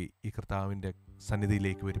കുറവുകളോടുകൂടി ഈ കർത്താവിൻ്റെ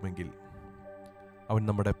സന്നിധിയിലേക്ക് വരുമെങ്കിൽ അവൻ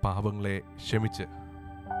നമ്മുടെ പാപങ്ങളെ ക്ഷമിച്ച്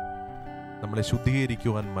നമ്മളെ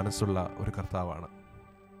ശുദ്ധീകരിക്കുവാൻ മനസ്സുള്ള ഒരു കർത്താവാണ്.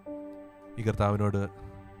 ഈ കർത്താവിനോട്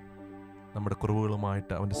നമ്മുടെ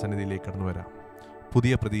കുറവുകളുമായിട്ട് അവൻ്റെ സന്നിധിയിലേക്ക് കടന്നു വരാം.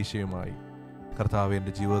 പുതിയ പ്രതീക്ഷയുമായി കർത്താവ്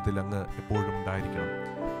എൻ്റെ ജീവിതത്തിൽ അങ്ങ് എപ്പോഴും ഉണ്ടായിരിക്കണം,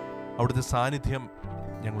 അവിടുത്തെ സാന്നിധ്യം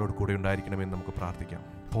ഞങ്ങളോട് കൂടെ ഉണ്ടായിരിക്കണമെന്ന് നമുക്ക് പ്രാർത്ഥിക്കാം.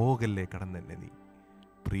 പോകല്ലേ കടന്നെന്നെ നീ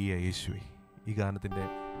പ്രിയ യേശുവേ. ഈ ഗാനത്തിൻ്റെ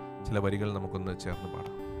ചില വരികൾ നമുക്കൊന്ന് ചേർന്ന്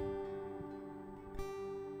പാടാം.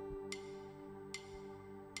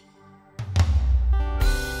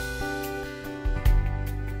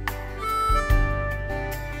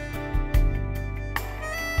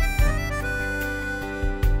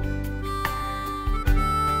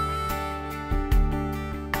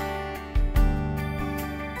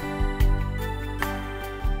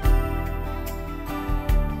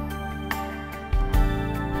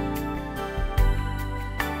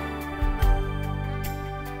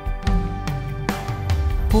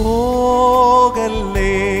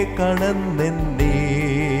 പോകല്ലേ കടന്നെന്നെ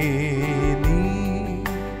നീ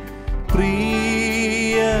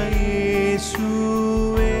പ്രിയ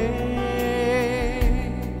യേശുവേ.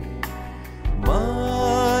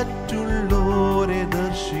 മറ്റുള്ളോരെ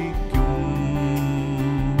ദർശിക്കുമ്പോൾ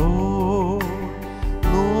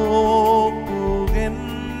നോക്കുകെന്നെയും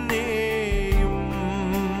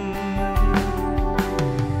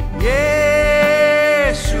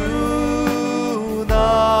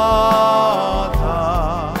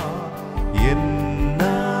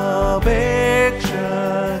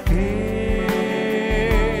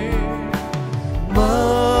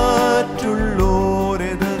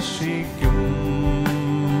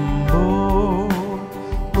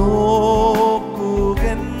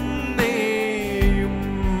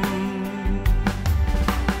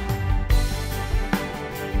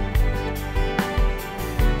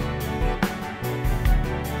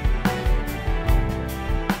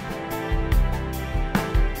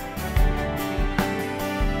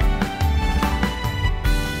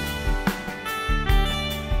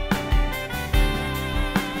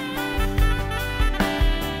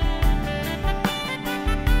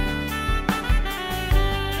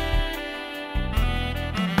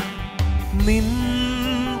നിൻ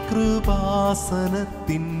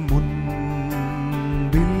കൃപാസനത്തിൻ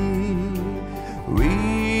മുൻപിൽ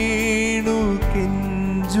വീണു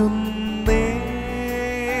കെഞ്ചുന്നേ.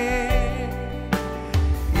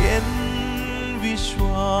 എൻ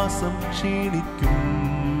വിശ്വാസം ക്ഷീണിക്കുമ്പോൾ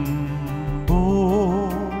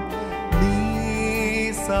നീ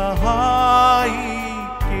സഹായിക്കേ.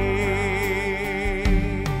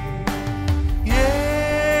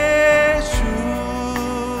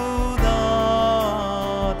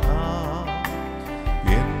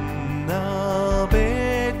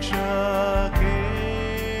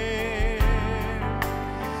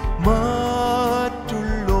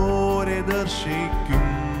 മറ്റുള്ളോരെ ദർശിക്കുമ്പോൾ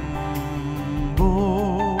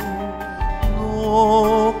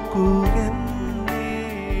നോക്കുകെന്നെയും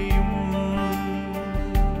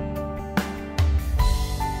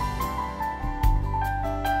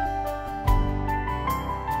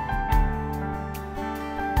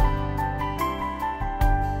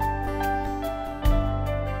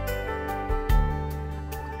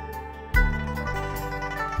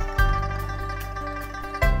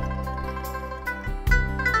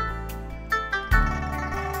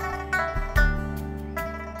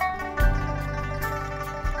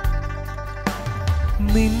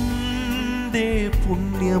നിന്റെ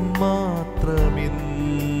പുണ്യം മാത്രമെന്നും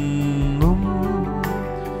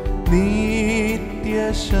നിത്യശരണം.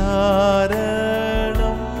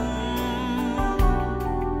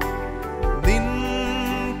 നിൻ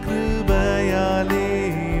കൃപയാലേ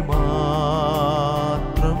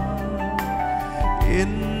മാത്രം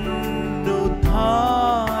എന്നുദ്ധാരണം.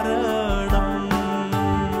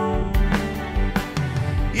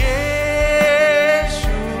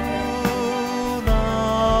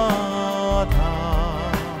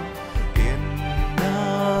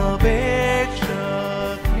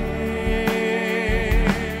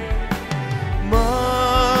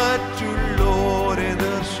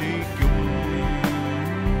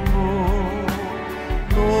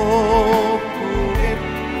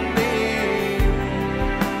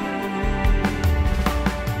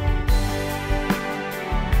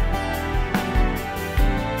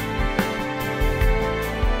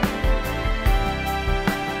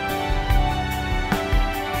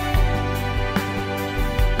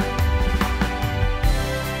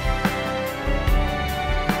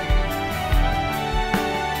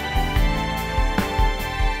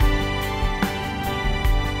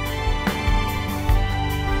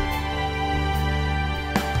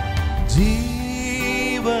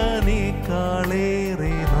 ജീവനേക്കാളേറെ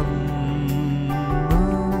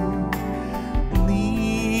നീ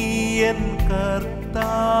എൻ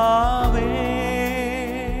കർത്താവേ.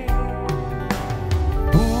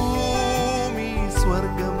 ഭൂമി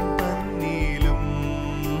സ്വർഗം തന്നിലും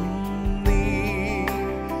നീ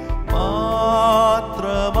മാത്രമാഭയം.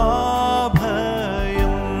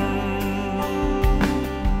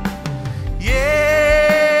 യേശുനാഥ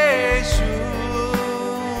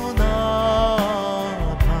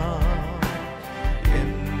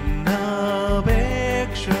എന്നപേക്ഷ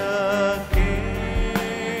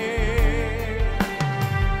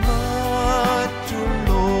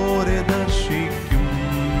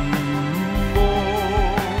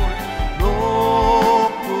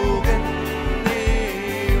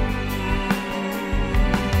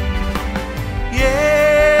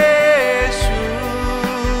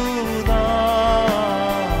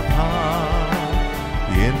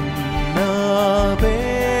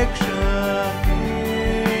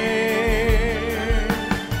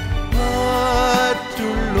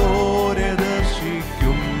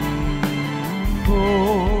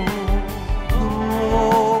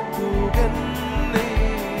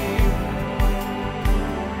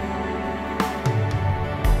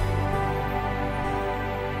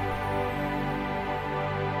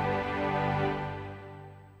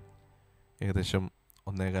ഏകദേശം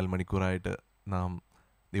 1.25 മണിക്കൂറായിട്ട് നാം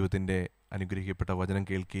ദൈവത്തിൻ്റെ അനുഗ്രഹിക്കപ്പെട്ട വചനം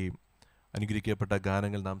കേൾക്കുകയും അനുഗ്രഹിക്കപ്പെട്ട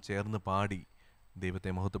ഗാനങ്ങൾ നാം ചേർന്ന് പാടി ദൈവത്തെ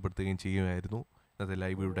മഹത്വപ്പെടുത്തുകയും ചെയ്യുമായിരുന്നു. ഇന്നത്തെ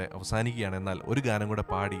ലൈവ് ഇവിടെ അവസാനിക്കുകയാണ്. എന്നാൽ ഒരു ഗാനം കൂടെ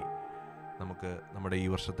പാടി നമുക്ക് നമ്മുടെ ഈ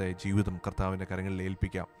വർഷത്തെ ജീവിതം കർത്താവിൻ്റെ കരങ്ങളിൽ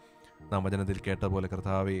ഏൽപ്പിക്കാം. നാം വചനത്തിൽ കേട്ട പോലെ,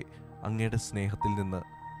 കർത്താവെ, അങ്ങയുടെ സ്നേഹത്തിൽ നിന്ന്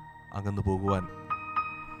അകന്നു പോകുവാൻ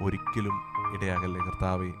ഒരിക്കലും ഇടയാകല്ലേ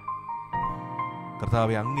കർത്താവെ.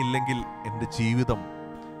 കർത്താവെ, അങ്ങില്ലെങ്കിൽ എൻ്റെ ജീവിതം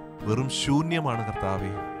വെറും ശൂന്യമാണ്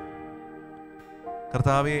കർത്താവെ.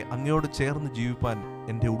 കർത്താവെ, അങ്ങയോട് ചേർന്ന് ജീവിപ്പാൻ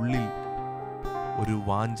എൻ്റെ ഉള്ളിൽ ഒരു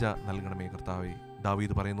വാഞ്ച നൽകണമേ കർത്താവെ.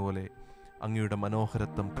 ദാവീദ് പറയുന്ന പോലെ അങ്ങയുടെ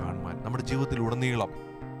മനോഹരത്വം കാണുവാൻ നമ്മുടെ ജീവിതത്തിൽ ഉടനീളം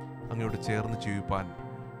അങ്ങയോട് ചേർന്ന് ജീവിപ്പാൻ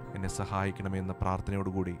എന്നെ സഹായിക്കണമേ എന്ന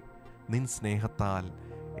പ്രാർത്ഥനയോടുകൂടി, നിൻ സ്നേഹത്താൽ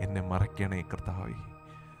എന്നെ മറയ്ക്കണേ കർത്താവെ.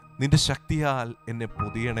 നിന്റെ ശക്തിയാൽ എന്നെ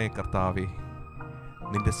പൊതിയണേ കർത്താവെ.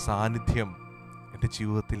 നിന്റെ സാന്നിധ്യം എൻ്റെ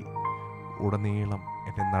ജീവിതത്തിൽ ഉടനീളം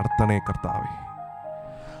എന്നെ നടത്തണേ കർത്താവെ.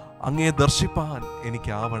 അങ്ങയെ ദർശിപ്പാൻ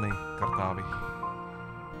എനിക്കാവണേ കർത്താവെ.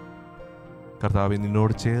 കർത്താവെ,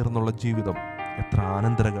 നിന്നോട് ചേർന്നുള്ള ജീവിതം എത്ര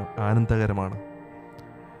ആനന്ദകരമാണ്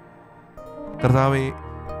കർത്താവെ.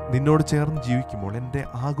 നിന്നോട് ചേർന്ന് ജീവിക്കുമ്പോൾ എൻ്റെ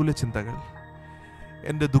ആകുല ചിന്തകൾ,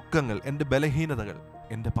 എൻ്റെ ദുഃഖങ്ങൾ, എൻ്റെ ബലഹീനതകൾ,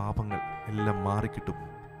 എൻ്റെ പാപങ്ങൾ എല്ലാം മാറിക്കിട്ടും.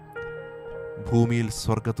 ഭൂമിയിൽ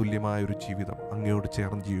സ്വർഗതുല്യമായൊരു ജീവിതം അങ്ങയോട്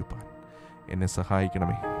ചേർന്ന് ജീവിപ്പാൻ എന്നെ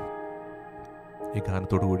സഹായിക്കണമേ. ഈ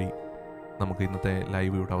ഗാനത്തോടുകൂടി നമുക്ക് ഇന്നത്തെ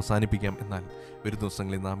ലൈവ് ഇവിടെ അവസാനിപ്പിക്കാം. എന്നാൽ വരും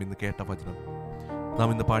ദിവസങ്ങളിൽ നാം ഇന്ന് കേട്ട വചനം, നാം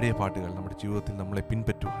ഇന്ന് പാടിയ പാട്ടുകൾ നമ്മുടെ ജീവിതത്തിൽ നമ്മളെ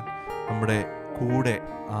പിൻപറ്റുവാൻ, നമ്മുടെ കൂടെ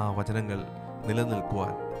ആ വചനങ്ങൾ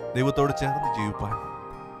നിലനിൽക്കുവാൻ, ദൈവത്തോട് ചേർന്ന് ജീവിപ്പാൻ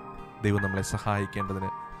ദൈവം നമ്മളെ സഹായിക്കേണ്ടതിന്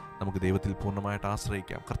നമുക്ക് ദൈവത്തിൽ പൂർണ്ണമായിട്ട്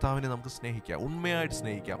ആശ്രയിക്കാം. കർത്താവിനെ നമുക്ക് സ്നേഹിക്കാം, ഉണ്മയായിട്ട്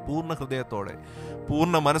സ്നേഹിക്കാം, പൂർണ്ണ ഹൃദയത്തോടെ,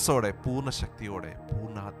 പൂർണ്ണ മനസ്സോടെ, പൂർണ്ണ ശക്തിയോടെ,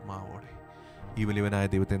 പൂർണ്ണ ആത്മാവോടെ ഈ വലിയവനായ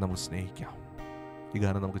ദൈവത്തെ നമുക്ക് സ്നേഹിക്കാം. ഈ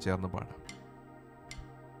ഗാനം നമുക്ക് ചേർന്ന് പാടാം.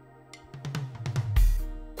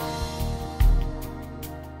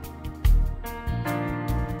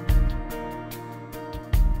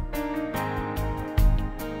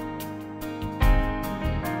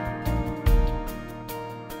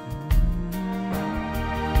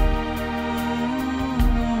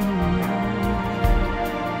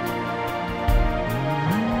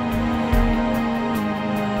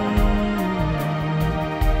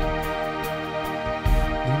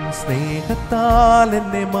 സ്നേഹത്താൽ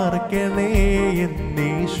എന്നെ മറക്കണേ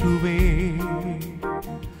എന്നേശുവേ.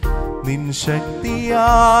 നിൻ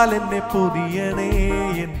ശക്തിയാൽ എന്നെ പൊതിയണേ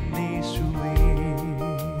എന്നേശുവേ.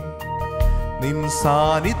 നിൻ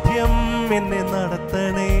സാന്നിധ്യം എന്നെ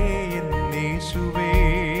നടത്തണേ എന്നേശുവേ.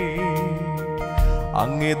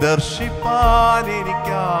 അങ്ങേ ദർശിപ്പാൻ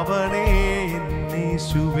എനിക്കാവണേ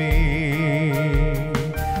എന്നേശുവേ.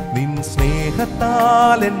 നിൻ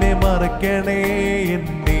സ്നേഹത്താൽ എന്നെ മറക്കണേ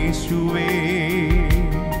എന്നേശുവേ.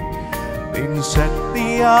 നിൻ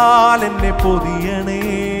ശക്തിയാൽ എന്നെ പൊതിയണേ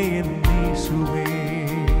എന്നേശുവേ.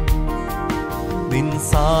 നിൻ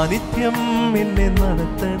സാന്നിധ്യം എന്നെ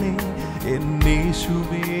നടത്തണേ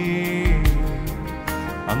എന്നേശുവേ.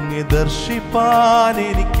 അങ്ങേ ദർശിപ്പാൻ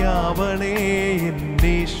എനിക്കാവണേ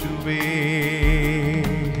എന്നേശുവേ.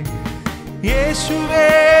 യേശുവേ,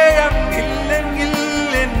 അങ്ങില്ലെങ്കിൽ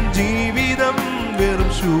എൻ ജീവിതം വെറും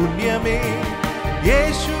ശൂന്യമേ.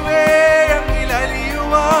 യേശുവേ, അങ്ങിൽ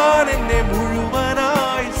അലിയുവാൻ എന്നെ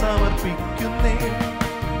മുഴുവനായി സമർപ്പിക്കുന്നേ.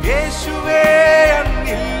 യേശുവേ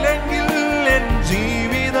അങ്ങില്ലെങ്കിൽ എൻ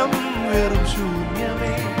ജീവിതം വെറും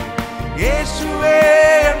ശൂന്യമേ. യേശുവേ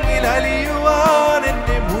അങ്ങിൽ അലിയുവാൻ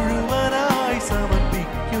എന്നെ മുഴുവനായി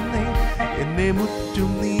സമർപ്പിക്കുന്നേ. എന്നെ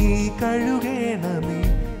മുറ്റും നീ കഴുകേണമേ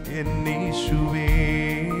എന്നേശുവേ.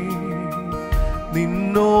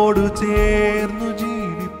 നിന്നോട് ചേർന്നു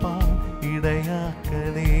ജീവിപ്പാൻ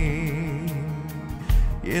ഇടയാക്കണേ.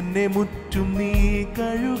 എന്നെ മുറ്റും നീ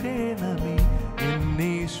കഴുകേണമേ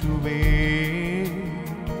എന്നേശുവേ.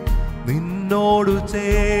 നിന്നോട്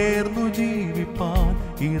ചേർന്നു ജീവിപ്പാൻ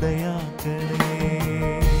ഇടയാക്കണേ.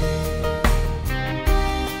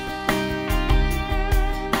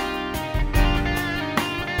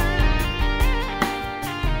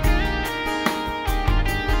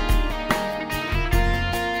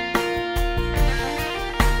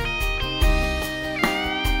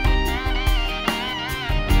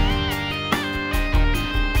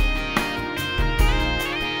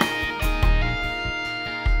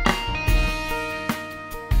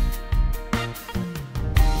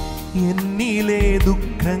 എന്നിലെ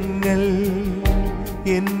ദുഃഖങ്ങൾ,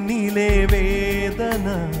 എന്നിലെ വേദന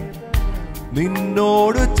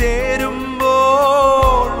നിന്നോട്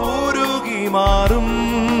ചേരുമ്പോൾ ഉരുകി മാറും.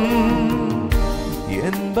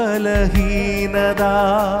 എൻ ബലഹീനത,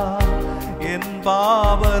 എൻ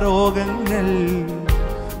പാപരോഗങ്ങൾ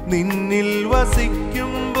നിന്നിൽ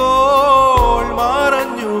വസിക്കുമ്പോൾ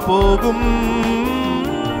മറഞ്ഞു പോകും.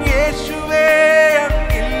 യേശുവേ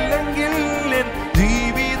അങ്ങില്ലെങ്കിൽ എൻ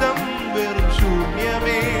ജീവിതം വെറും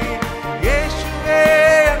ശൂന്യമേ. യേശുവേ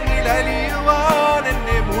അങ്ങിൽ അലിയുവാൻ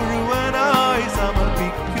എന്നെ മുഴുവനായി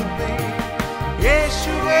സമർപ്പിക്കുന്നേ.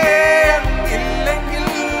 യേശുവേ അങ്ങില്ലെങ്കിൽ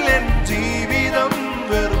എൻ ജീവിതം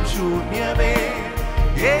വെറും ശൂന്യമേ.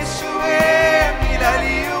 യേശുവേ അങ്ങിൽ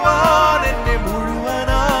അലിയുവാൻ എന്നെ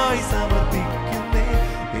മുഴുവനായി സമർപ്പിക്കുന്നേ.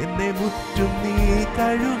 എന്നെ മുറ്റും നീ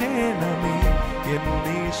കഴുകേണമേ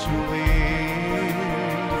എന്നേശുവേ.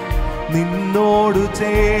 നിന്നോട്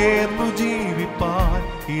ചേർന്നു ജീവിപ്പാൻ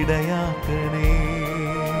ഇടയാക്കണേ.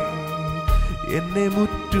 എന്നെ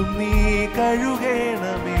മുറ്റും നീ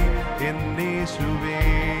കഴുകേണമേ എന്നേശുവേ.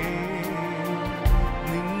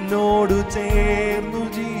 നിന്നോട് ചേർന്നു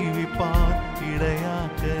ജീവിപ്പാൻ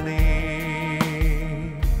ഇടയാക്കണേ.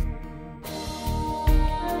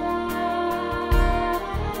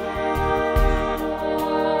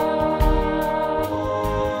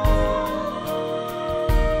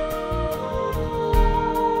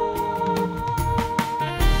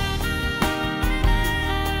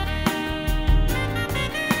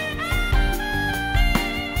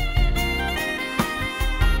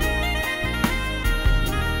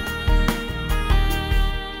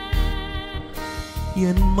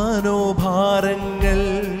 എൻ മനോഭാരങ്ങൾ,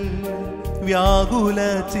 വ്യാകുല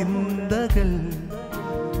ചിന്തകൾ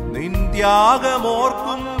നിൻ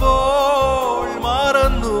ത്യാഗമോർക്കുമ്പോൾ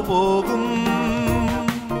മറന്നുപോകും.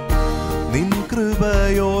 നിൻ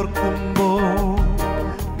കൃപയോർക്കുമ്പോൾ,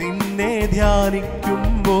 നിന്നെ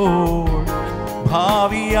ധ്യാനിക്കുമ്പോൾ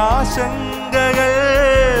ഭാവി ആശങ്കകൾ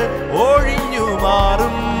ഒഴിഞ്ഞു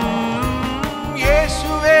മാറും.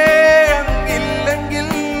 യേശുവേ അങ്ങില്ലെങ്കിൽ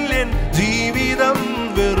എൻ ജീവിതം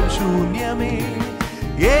വെറും ശൂന്യമേ.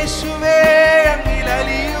 യേശുവേ അങ്ങിൽ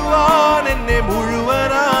അലിയുവാൻ എന്നെ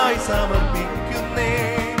മുഴുവനായി സമർപ്പിക്കുന്നേ.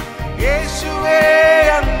 യേശുവേ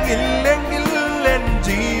അങ്ങില്ലെങ്കിൽ എൻ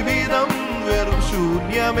ജീവിതം വെറും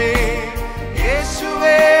ശൂന്യമേ.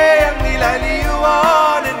 യേശുവേ അങ്ങിൽ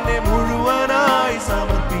അലിയുവാൻ എന്നെ മുഴുവനായി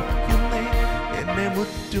സമർപ്പിക്കുന്നേ. എന്നെ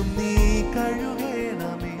മുറ്റും നീ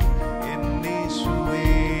കഴുകേണമേ എന്നേശുവേ.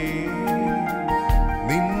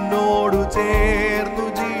 നിന്നോട് ചേർന്നു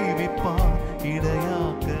ജീവിപ്പാൻ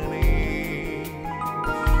ഇടയാക്കണേ.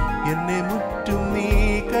 എന്നെ മുറ്റും നീ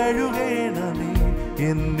കഴുകേണമേ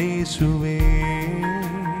എന്നേശുവേ.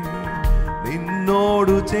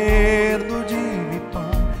 നിന്നോട് ചേർന്നു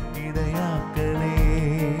ജീവിപ്പാൻ ഇടയാക്കണേ.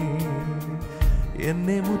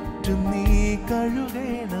 എന്നെ മുറ്റും നീ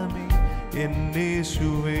കഴുകേണമേ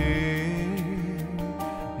എന്നേശുവേ.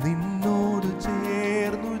 നിന്നോട്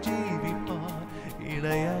ചേർന്നു ജീവിപ്പാൻ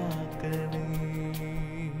ഇടയാക്കണേ.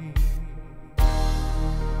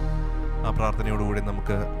 ആ പ്രാർത്ഥനയോടുകൂടി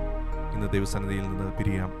നമുക്ക് ഇന്ന് ദൈവസന്നിധിയിൽ നിന്ന്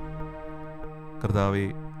പിരിയാം. കർത്താവേ,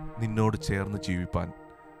 നിന്നോട് ചേർന്ന് ജീവിപ്പാൻ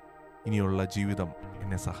ഇനിയുള്ള ജീവിതം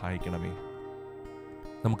എന്നെ സഹായിക്കണമേ.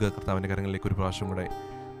 നമുക്ക് കർത്താവിൻ്റെ കരങ്ങളിലേക്ക് ഒരു പ്രാവശ്യം കൂടെ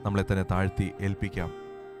നമ്മളെ തന്നെ താഴ്ത്തി ഏൽപ്പിക്കാം.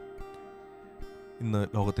 ഇന്ന്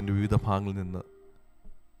ലോകത്തിൻ്റെ വിവിധ ഭാഗങ്ങളിൽ നിന്ന്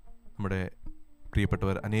നമ്മുടെ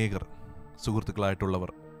പ്രിയപ്പെട്ടവർ അനേകർ,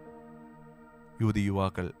 സുഹൃത്തുക്കളായിട്ടുള്ളവർ, യുവതി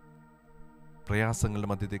യുവാക്കൾ, പ്രയാസങ്ങളുടെ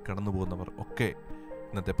മധ്യത്തിൽ കടന്നു പോകുന്നവർ ഒക്കെ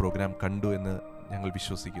ഇന്നത്തെ പ്രോഗ്രാം കണ്ടു എന്ന് ഞങ്ങൾ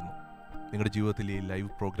വിശ്വസിക്കുന്നു. നിങ്ങളുടെ ജീവിതത്തിൽ ഈ ലൈവ്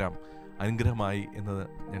പ്രോഗ്രാം അനുഗ്രഹമായി എന്നത്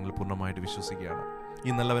ഞങ്ങൾ പൂർണ്ണമായിട്ട് വിശ്വസിക്കുകയാണ്.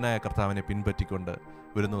 ഈ നല്ലവനായ കർത്താവിനെ പിൻപറ്റിക്കൊണ്ട്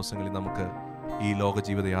വരുന്ന ദിവസങ്ങളിൽ നമുക്ക് ഈ ലോക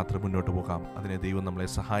ജീവിതയാത്ര മുന്നോട്ട് പോകാം. അതിനെ ദൈവം നമ്മളെ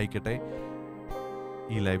സഹായിക്കട്ടെ.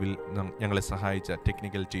 ഈ ലൈവിൽ ഞങ്ങളെ സഹായിച്ച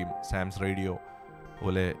ടെക്നിക്കൽ ടീം, സാംസ് റേഡിയോ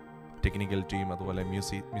പോലെ ടെക്നിക്കൽ ടീം, അതുപോലെ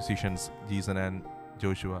മ്യൂസീഷ്യൻസ് ജീസൺ ആൻഡ്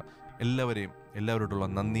ജോഷുവ, എല്ലാവരോടുള്ള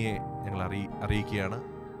നന്ദിയെ ഞങ്ങൾ അറിയിക്കുകയാണ്.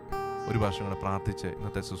 ഒരു പ്രാവശ്യം കൂടെ പ്രാർത്ഥിച്ച്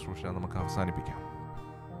ഇന്നത്തെ ശുശ്രൂഷ നമുക്ക് അവസാനിപ്പിക്കാം.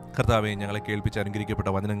 കർത്താവെ, ഞങ്ങളെ കേൾപ്പിച്ച് അനുഗ്രഹിക്കപ്പെട്ട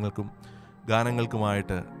വചനങ്ങൾക്കും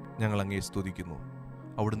ഗാനങ്ങൾക്കുമായിട്ട് ഞങ്ങൾ അങ്ങേ സ്തുതിക്കുന്നു.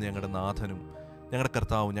 അവിടുന്ന് ഞങ്ങളുടെ നാഥനും ഞങ്ങളുടെ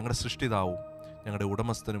കർത്താവും ഞങ്ങളുടെ സൃഷ്ടിതാവും ഞങ്ങളുടെ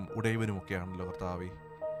ഉടമസ്ഥനും ഉടയവനുമൊക്കെയാണല്ലോ കർത്താവെ.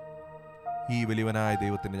 ഈ വലിയവനായ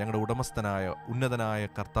ദൈവത്തിൻ്റെ, ഞങ്ങളുടെ ഉടമസ്ഥനായ ഉന്നതനായ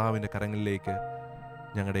കർത്താവിൻ്റെ കരങ്ങളിലേക്ക്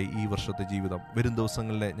ഞങ്ങളുടെ ഈ വർഷത്തെ ജീവിതം, വരും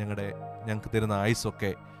ദിവസങ്ങളിലെ ഞങ്ങൾക്ക് തരുന്ന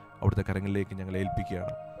ആയുസ്സൊക്കെ അവിടുത്തെ കരങ്ങളിലേക്ക് ഞങ്ങൾ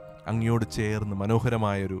ഏൽപ്പിക്കുകയാണ്. അങ്ങയോട് ചേർന്ന്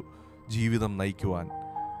മനോഹരമായൊരു ജീവിതം നയിക്കുവാൻ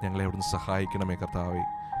ഞങ്ങളെ അവിടുന്ന് സഹായിക്കണമേ കർത്താവേ.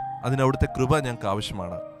 അതിനവിടുത്തെ കൃപ ഞങ്ങൾക്ക്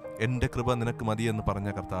ആവശ്യമാണ്. എൻ്റെ കൃപ നിനക്ക് മതിയെന്ന് പറഞ്ഞ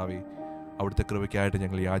കർത്താവേ, അവിടുത്തെ കൃപയ്ക്കായിട്ട്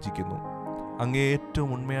ഞങ്ങൾ യാചിക്കുന്നു. അങ്ങേ ഏറ്റവും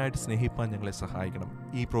ഉണ്മയായിട്ട് സ്നേഹിപ്പാൻ ഞങ്ങളെ സഹായിക്കണം.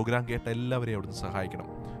 ഈ പ്രോഗ്രാം കേട്ട എല്ലാവരെയും അവിടുന്ന് സഹായിക്കണം.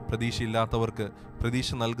 പ്രതീക്ഷയില്ലാത്തവർക്ക് പ്രതീക്ഷ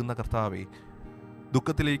നൽകുന്ന കർത്താവേ,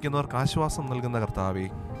 ദുഃഖത്തിലിരിക്കുന്നവർക്ക് ആശ്വാസം നൽകുന്ന കർത്താവേ,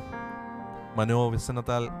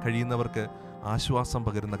 മനോവ്യസനത്താൽ കഴിയുന്നവർക്ക് ആശ്വാസം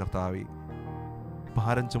പകരുന്ന കർത്താവേ,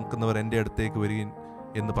 ഭാരം ചുമക്കുന്നവർ എൻ്റെ അടുത്തേക്ക് വരികയും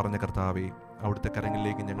എന്ന് പറഞ്ഞ കർത്താവേ, അവിടുത്തെ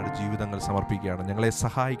കരങ്ങളിലേക്ക് ഞങ്ങളുടെ ജീവിതങ്ങൾ സമർപ്പിക്കുകയാണ്. ഞങ്ങളെ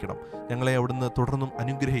സഹായിക്കണം. ഞങ്ങളെ അവിടുന്ന് തുടർന്നും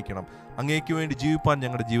അനുഗ്രഹിക്കണം. അങ്ങേക്ക് വേണ്ടി ജീവിപ്പാൻ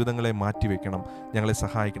ഞങ്ങളുടെ ജീവിതങ്ങളെ മാറ്റിവെക്കണം. ഞങ്ങളെ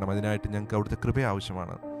സഹായിക്കണം. അതിനായിട്ട് ഞങ്ങൾക്ക് അവിടുത്തെ കൃപ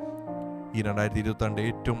ആവശ്യമാണ്. ഈ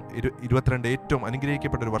 2022 ഏറ്റവും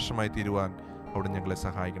അനുഗ്രഹിക്കപ്പെട്ട ഒരു വർഷമായി തീരുവാൻ അവിടുന്ന് ഞങ്ങളെ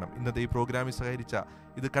സഹായിക്കണം. ഇന്നത്തെ ഈ പ്രോഗ്രാമിൽ സഹകരിച്ച,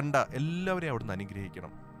 ഇത് കണ്ട എല്ലാവരെയും അവിടുന്ന്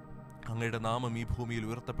അനുഗ്രഹിക്കണം. അങ്ങയുടെ നാമം ഈ ഭൂമിയിൽ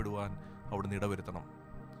ഉയർത്തപ്പെടുവാൻ അവിടുന്ന് ഇടവരുത്തണം.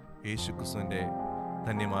 യേശു ക്രിസ്തുവിൻ്റെ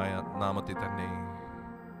ധന്യമായ നാമത്തിൽ തന്നെ.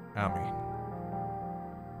 ആമേൻ.